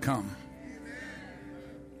is yet to come.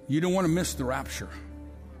 You don't want to miss the rapture.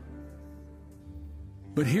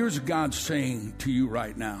 But here's God saying to you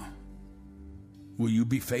right now, will you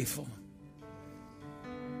be faithful?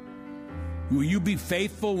 Will you be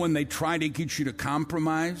faithful when they try to get you to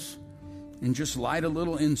compromise and just light a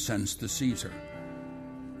little incense to Caesar?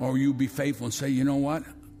 Or will you be faithful and say, you know what?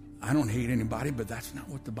 I don't hate anybody, but that's not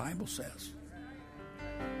what the Bible says.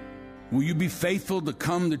 Will you be faithful to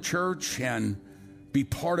come to church and be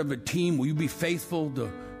part of a team? Will you be faithful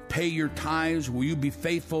to pay your tithes? Will you be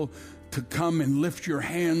faithful to come and lift your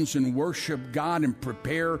hands and worship God and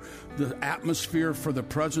prepare the atmosphere for the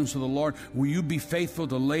presence of the Lord? Will you be faithful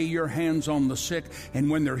to lay your hands on the sick, and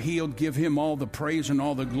when they're healed, give him all the praise and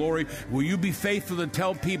all the glory? Will you be faithful to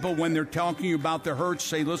tell people when they're talking about their hurts,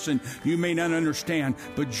 say, listen, you may not understand,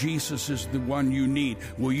 but Jesus is the one you need?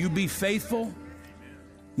 Will you be faithful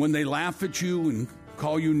when they laugh at you and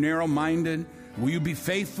call you narrow-minded? Will you be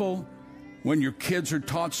faithful when your kids are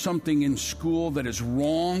taught something in school that is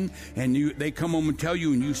wrong, and they come home and tell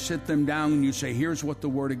you, and you sit them down and you say, here's what the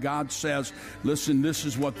Word of God says. Listen, this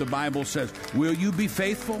is what the Bible says. Will you be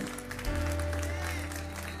faithful?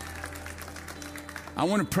 I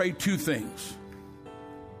want to pray 2 things.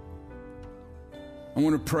 I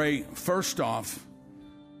want to pray, first off,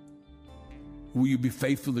 will you be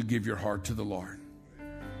faithful to give your heart to the Lord?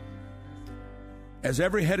 As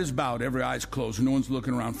every head is bowed, every eye is closed, no one's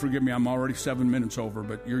looking around. Forgive me, I'm already 7 minutes over,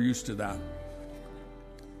 but you're used to that.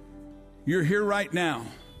 You're here right now.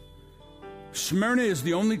 Smyrna is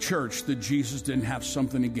the only church that Jesus didn't have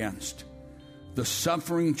something against. The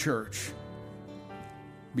suffering church.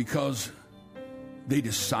 Because they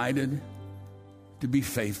decided to be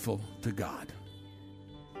faithful to God.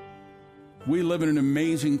 We live in an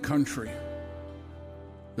amazing country.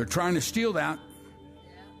 They're trying to steal that.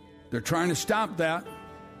 They're trying to stop that.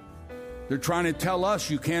 They're trying to tell us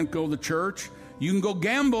you can't go to church. You can go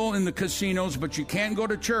gamble in the casinos, but you can't go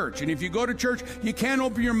to church. And if you go to church, you can't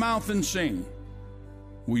open your mouth and sing.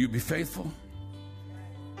 Will you be faithful?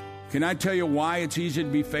 Can I tell you why it's easy to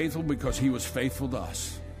be faithful? Because he was faithful to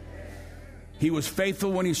us. He was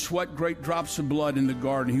faithful when he sweat great drops of blood in the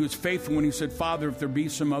garden. He was faithful when he said, Father, if there be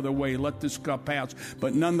some other way, let this cup pass.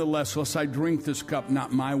 But nonetheless, lest I drink this cup,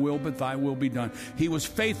 not my will, but thy will be done. He was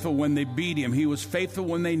faithful when they beat him. He was faithful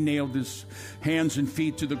when they nailed his hands and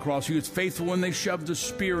feet to the cross. He was faithful when they shoved a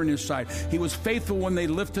spear in his side. He was faithful when they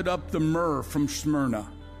lifted up the myrrh from Smyrna.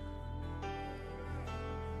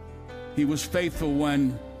 He was faithful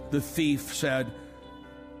when the thief said,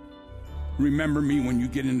 remember me when you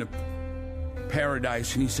get into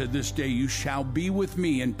paradise. And he said, this day you shall be with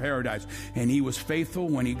me in paradise. And he was faithful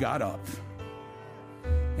when he got up.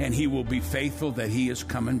 And he will be faithful that he is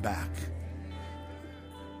coming back.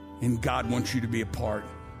 And God wants you to be a part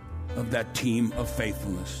of that team of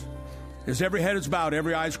faithfulness. As every head is bowed,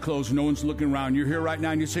 every eye is closed, no one's looking around. You're here right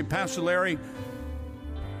now and you say, Pastor Larry,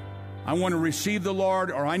 I want to receive the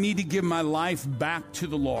Lord, or I need to give my life back to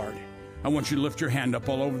the Lord. I want you to lift your hand up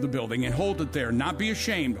all over the building and hold it there. Not be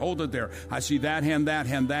ashamed. Hold it there. I see that hand, that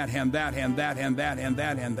hand, that hand, that hand, that hand, that hand,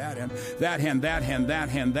 that hand, that hand, that hand, that hand, that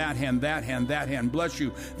hand, that hand, that hand, that hand. Bless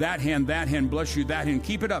you. That hand, bless you. That hand.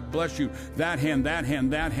 Keep it up. Bless you. That hand, that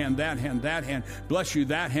hand, that hand, that hand, that hand. Bless you.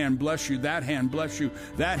 That hand, bless you. That hand, bless you.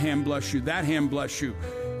 That hand, bless you. That hand, bless you.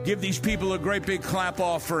 Give these people a great big clap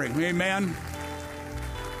offering. Amen.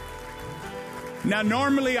 Now,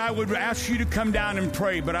 normally I would ask you to come down and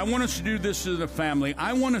pray, but I want us to do this as a family.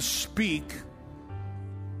 I want to speak.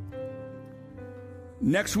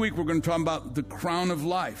 Next week, we're going to talk about the crown of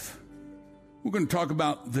life. We're going to talk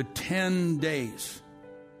about the 10 days.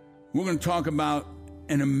 We're going to talk about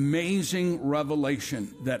an amazing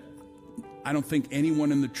revelation that I don't think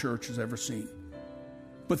anyone in the church has ever seen.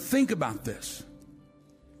 But think about this.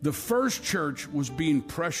 The first church was being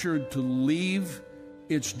pressured to leave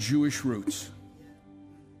its Jewish roots.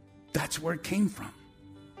 That's where it came from.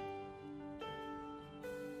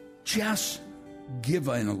 Just give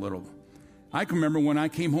in a little. I can remember when I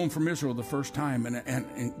came home from Israel the first time,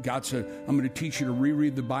 and God said, I'm going to teach you to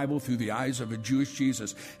reread the Bible through the eyes of a Jewish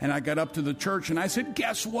Jesus. And I got up to the church and I said,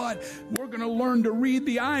 guess what? We're going to learn to read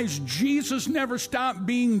the eyes. Jesus never stopped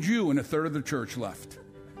being Jew. And a third of the church left.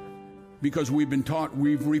 Because we've been taught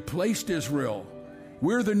we've replaced Israel.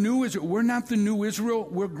 We're the new Israel. We're not the new Israel.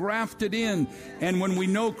 We're grafted in. And when we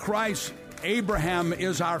know Christ, Abraham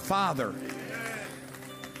is our father.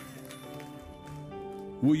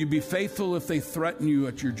 Will you be faithful if they threaten you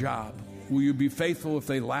at your job? Will you be faithful if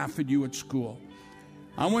they laugh at you at school?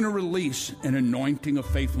 I want to release an anointing of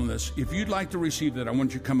faithfulness. If you'd like to receive that, I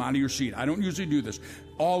want you to come out of your seat. I don't usually do this.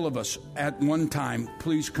 All of us at one time,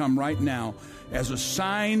 please come right now as a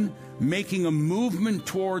sign making a movement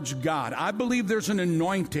towards God. I believe there's an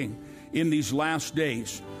anointing in these last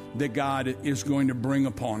days that God is going to bring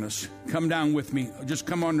upon us. Come down with me. Just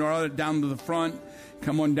come on down to the front.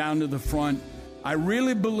 Come on down to the front. I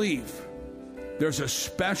really believe there's a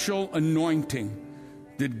special anointing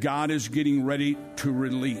that God is getting ready to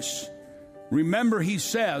release. Remember, he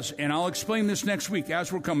says, and I'll explain this next week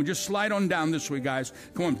as we're coming. Just slide on down this way, guys.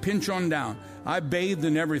 Come on, pinch on down. I bathed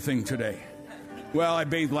in everything today. Well, I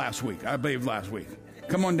bathed last week.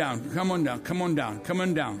 Come on down, come on down, come on down, come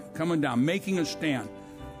on down, come on down. Making a stand.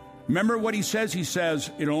 Remember what he says? He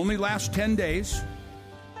says, it'll only last 10 days.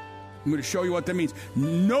 I'm going to show you what that means.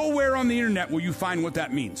 Nowhere on the internet will you find what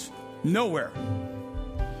that means. Nowhere.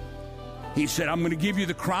 He said, I'm going to give you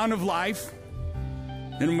the crown of life.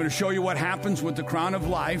 And I'm going to show you what happens with the crown of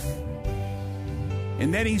life.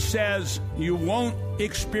 And then he says, you won't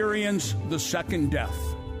experience the second death.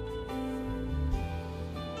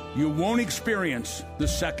 You won't experience the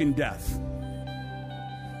second death.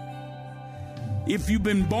 If you've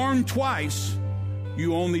been born twice,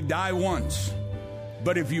 you only die once.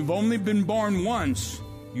 But if you've only been born once,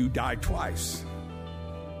 you die twice.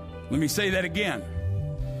 Let me say that again.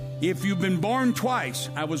 If you've been born twice,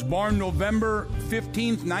 I was born November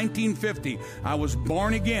 15th, 1950. I was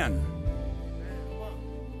born again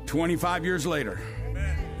 25 years later.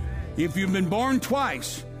 If you've been born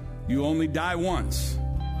twice, you only die once.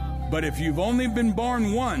 But if you've only been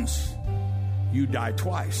born once, you die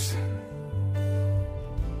twice.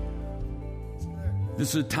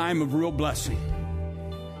 This is a time of real blessing.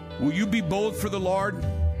 Will you be bold for the Lord?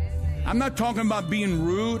 I'm not talking about being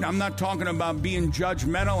rude. I'm not talking about being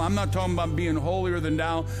judgmental. I'm not talking about being holier than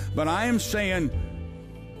thou. But I am saying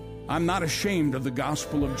I'm not ashamed of the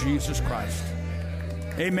gospel of Jesus Christ.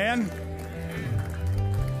 Amen?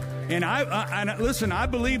 And listen, I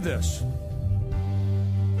believe this.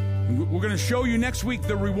 We're going to show you next week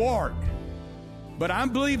the reward. But I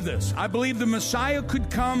believe this. I believe the Messiah could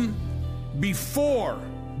come before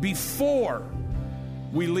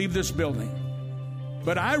we leave this building.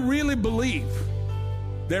 But I really believe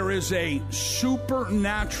there is a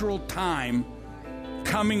supernatural time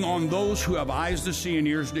coming on those who have eyes to see and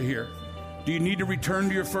ears to hear. Do you need to return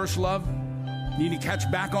to your first love? You need to catch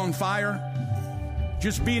back on fire?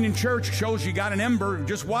 Just being in church shows you got an ember.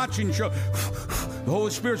 Just watching show the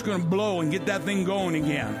Holy Spirit's going to blow and get that thing going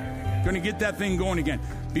again. Going to get that thing going again.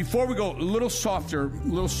 Before we go, a little softer.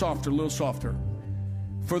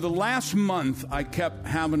 For the last month, I kept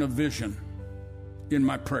having a vision in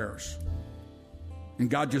my prayers. And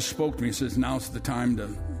God just spoke to me. He says, now's the time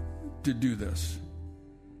to do this.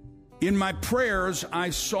 In my prayers, I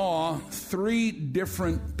saw 3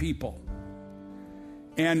 different people.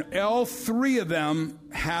 And all 3 of them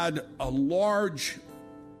had a large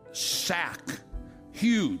sack,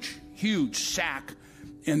 huge sack,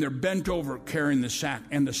 and they're bent over carrying the sack.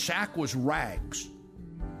 And the sack was rags.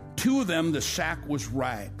 2 of them, the sack was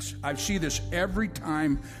rags. I see this every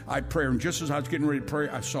time I pray. And just as I was getting ready to pray,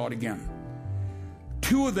 I saw it again.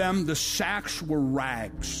 2 of them, the sacks were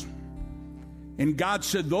rags. And God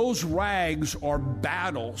said those rags are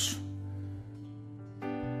battles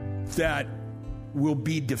that will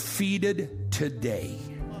be defeated today.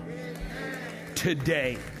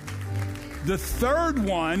 Today. The 3rd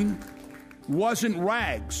one wasn't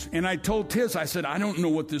rags. And I told Tiz, I said, I don't know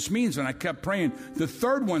what this means. And I kept praying. The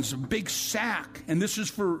 3rd one's a big sack. And this is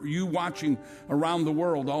for you watching around the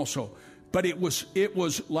world also. But it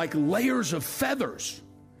was like layers of feathers.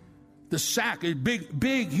 The sack is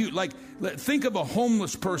big, huge. Like, think of a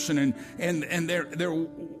homeless person and they're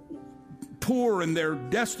poor and they're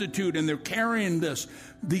destitute and they're carrying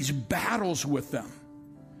these battles with them.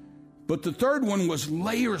 But the 3rd one was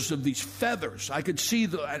layers of these feathers. I could see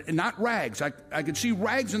not rags. I could see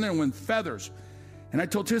rags in there with feathers. And I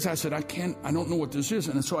told Tiz, I said, I don't know what this is.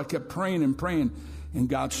 And so I kept praying and praying, and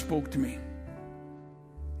God spoke to me.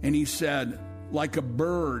 And he said, like a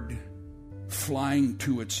bird flying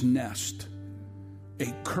to its nest,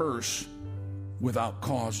 a curse without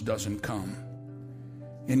cause doesn't come.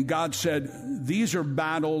 And God said, these are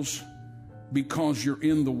battles because you're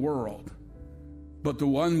in the world. But the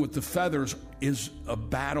one with the feathers is a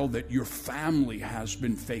battle that your family has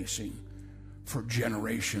been facing for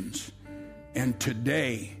generations. And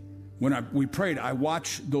today, when we prayed, I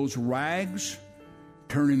watched those rags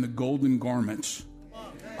turn into golden garments.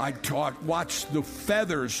 I watched the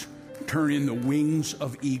feathers turn into wings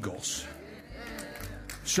of eagles.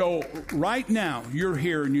 So right now, you're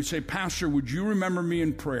here and you say, Pastor, would you remember me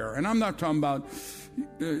in prayer? And I'm not talking about,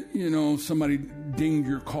 somebody dinged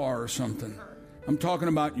your car or something. I'm talking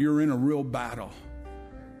about you're in a real battle.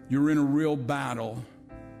 You're in a real battle.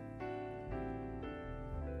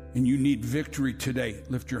 And you need victory today.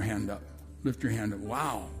 Lift your hand up. Lift your hand up.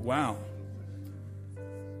 Wow.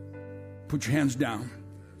 Put your hands down.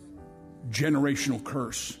 Generational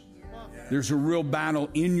curse. There's a real battle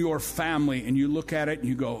in your family, and you look at it and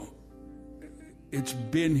you go, it's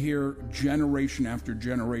been here generation after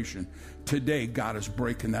generation. Today, God is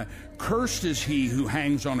breaking that. Cursed is he who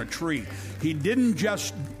hangs on a tree. He didn't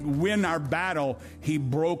just win our battle, he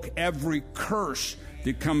broke every curse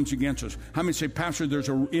that comes against us. How many say, Pastor,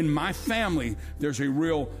 in my family, there's a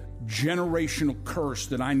real generational curse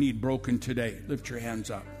that I need broken today? Lift your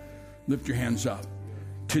hands up. Lift your hands up.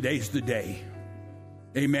 Today's the day.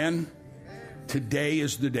 Amen? Today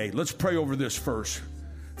is the day. Let's pray over this first.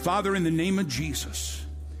 Father, in the name of Jesus,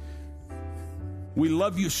 we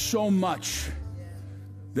love you so much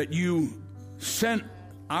that you sent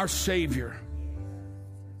our Savior,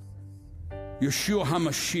 Yeshua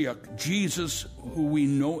HaMashiach, Jesus, who we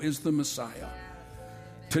know is the Messiah,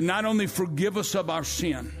 to not only forgive us of our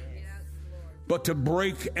sin, but to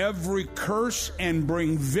break every curse and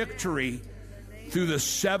bring victory through the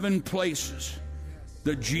 7 places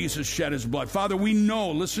that Jesus shed his blood. Father, we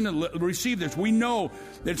know, receive this. We know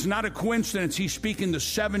that it's not a coincidence. He's speaking to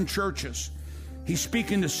 7 churches. He's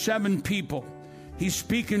speaking to 7 people. He's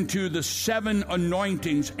speaking to the 7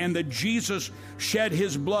 anointings, and that Jesus shed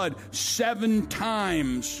his blood 7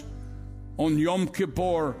 times. On Yom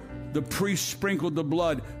Kippur, the priest sprinkled the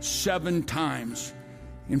blood 7 times.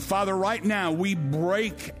 And Father, right now, we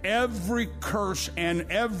break every curse and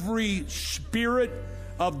every spirit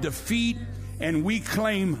of defeat, and we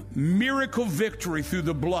claim miracle victory through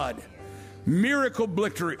the blood. Miracle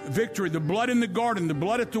victory, the blood in the garden, the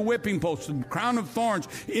blood at the whipping post, the crown of thorns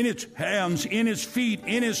in its hands, in his feet,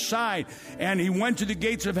 in his side. And he went to the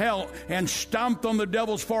gates of hell and stomped on the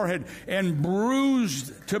devil's forehead and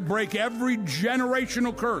bruised to break every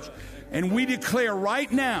generational curse. And we declare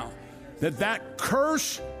right now that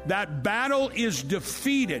curse, that battle is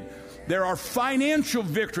defeated. There are financial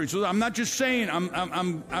victories. I'm not just saying,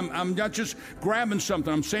 I'm not just grabbing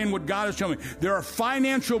something. I'm saying what God is telling me. There are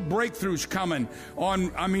financial breakthroughs coming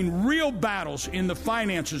real battles in the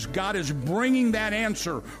finances. God is bringing that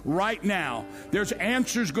answer right now. There's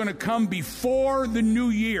answers going to come before the new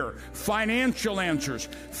year. Financial answers,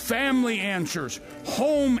 family answers,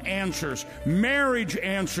 home answers, marriage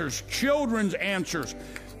answers, children's answers.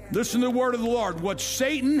 Listen to the word of the Lord. What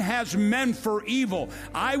Satan has meant for evil,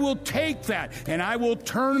 I will take that and I will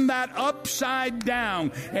turn that upside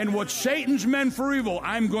down. And what Satan's meant for evil,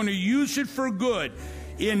 I'm going to use it for good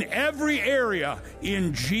in every area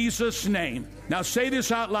in Jesus' name. Now say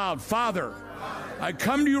this out loud. Father, I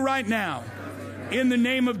come to you right now in the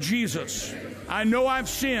name of Jesus. I know I've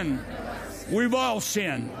sinned. We've all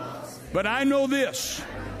sinned. But I know this.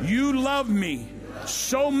 You love me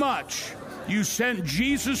so much. You sent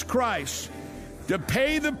Jesus Christ to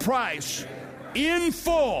pay the price in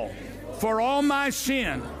full for all my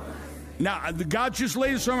sin. Now, God just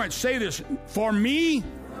laid this on my heart. Say this. For me,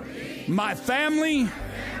 my family,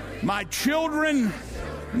 my children,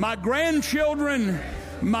 my grandchildren,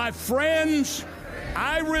 my friends,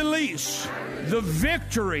 I release the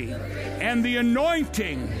victory and the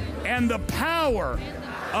anointing and the power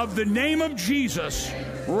of the name of Jesus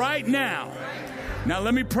right now. Now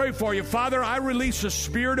let me pray for you. Father, I release a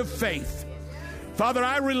spirit of faith. Father,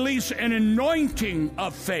 I release an anointing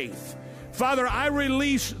of faith. Father, I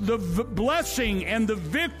release the blessing and the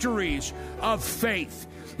victories of faith.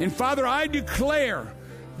 And Father, I declare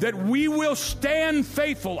that we will stand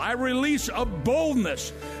faithful. I release a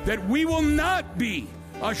boldness that we will not be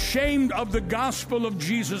ashamed of the gospel of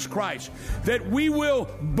Jesus Christ, that we will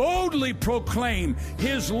boldly proclaim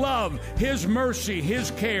His love, His mercy,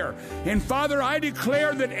 His care. And Father, I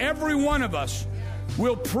declare that every one of us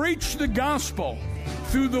will preach the gospel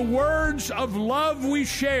through the words of love we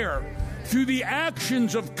share, through the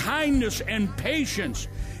actions of kindness and patience.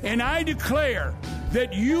 And I declare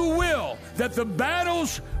that that the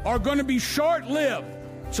battles are going to be short-lived.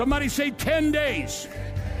 Somebody say 10 days.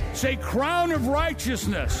 Say, crown of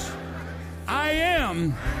righteousness. I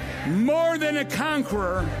am more than a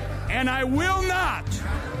conqueror, and I will not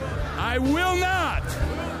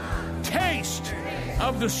taste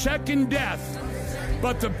of the second death,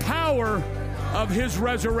 but the power of His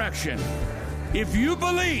resurrection. If you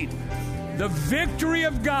believe, the victory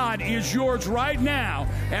of God is yours right now.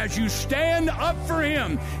 As you stand up for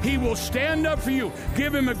Him, He will stand up for you.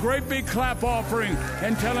 Give Him a great big clap offering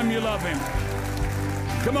and tell Him you love Him.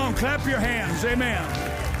 Come on, clap your hands. Amen.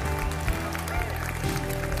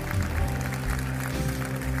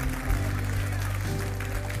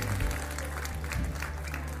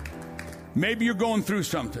 Maybe you're going through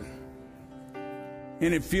something,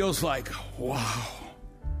 and it feels like, wow,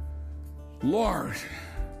 Lord,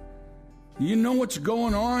 you know what's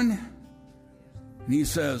going on? And He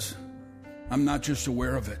says, I'm not just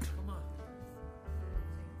aware of it.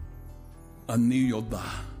 Aniyodha.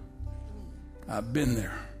 I've been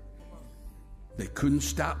there. They couldn't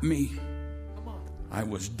stop me. I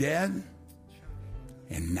was dead,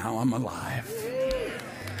 and now I'm alive.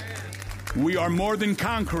 We are more than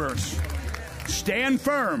conquerors. Stand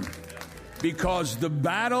firm, because the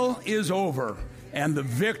battle is over, and the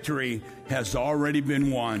victory has already been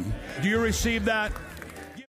won. Do you receive that?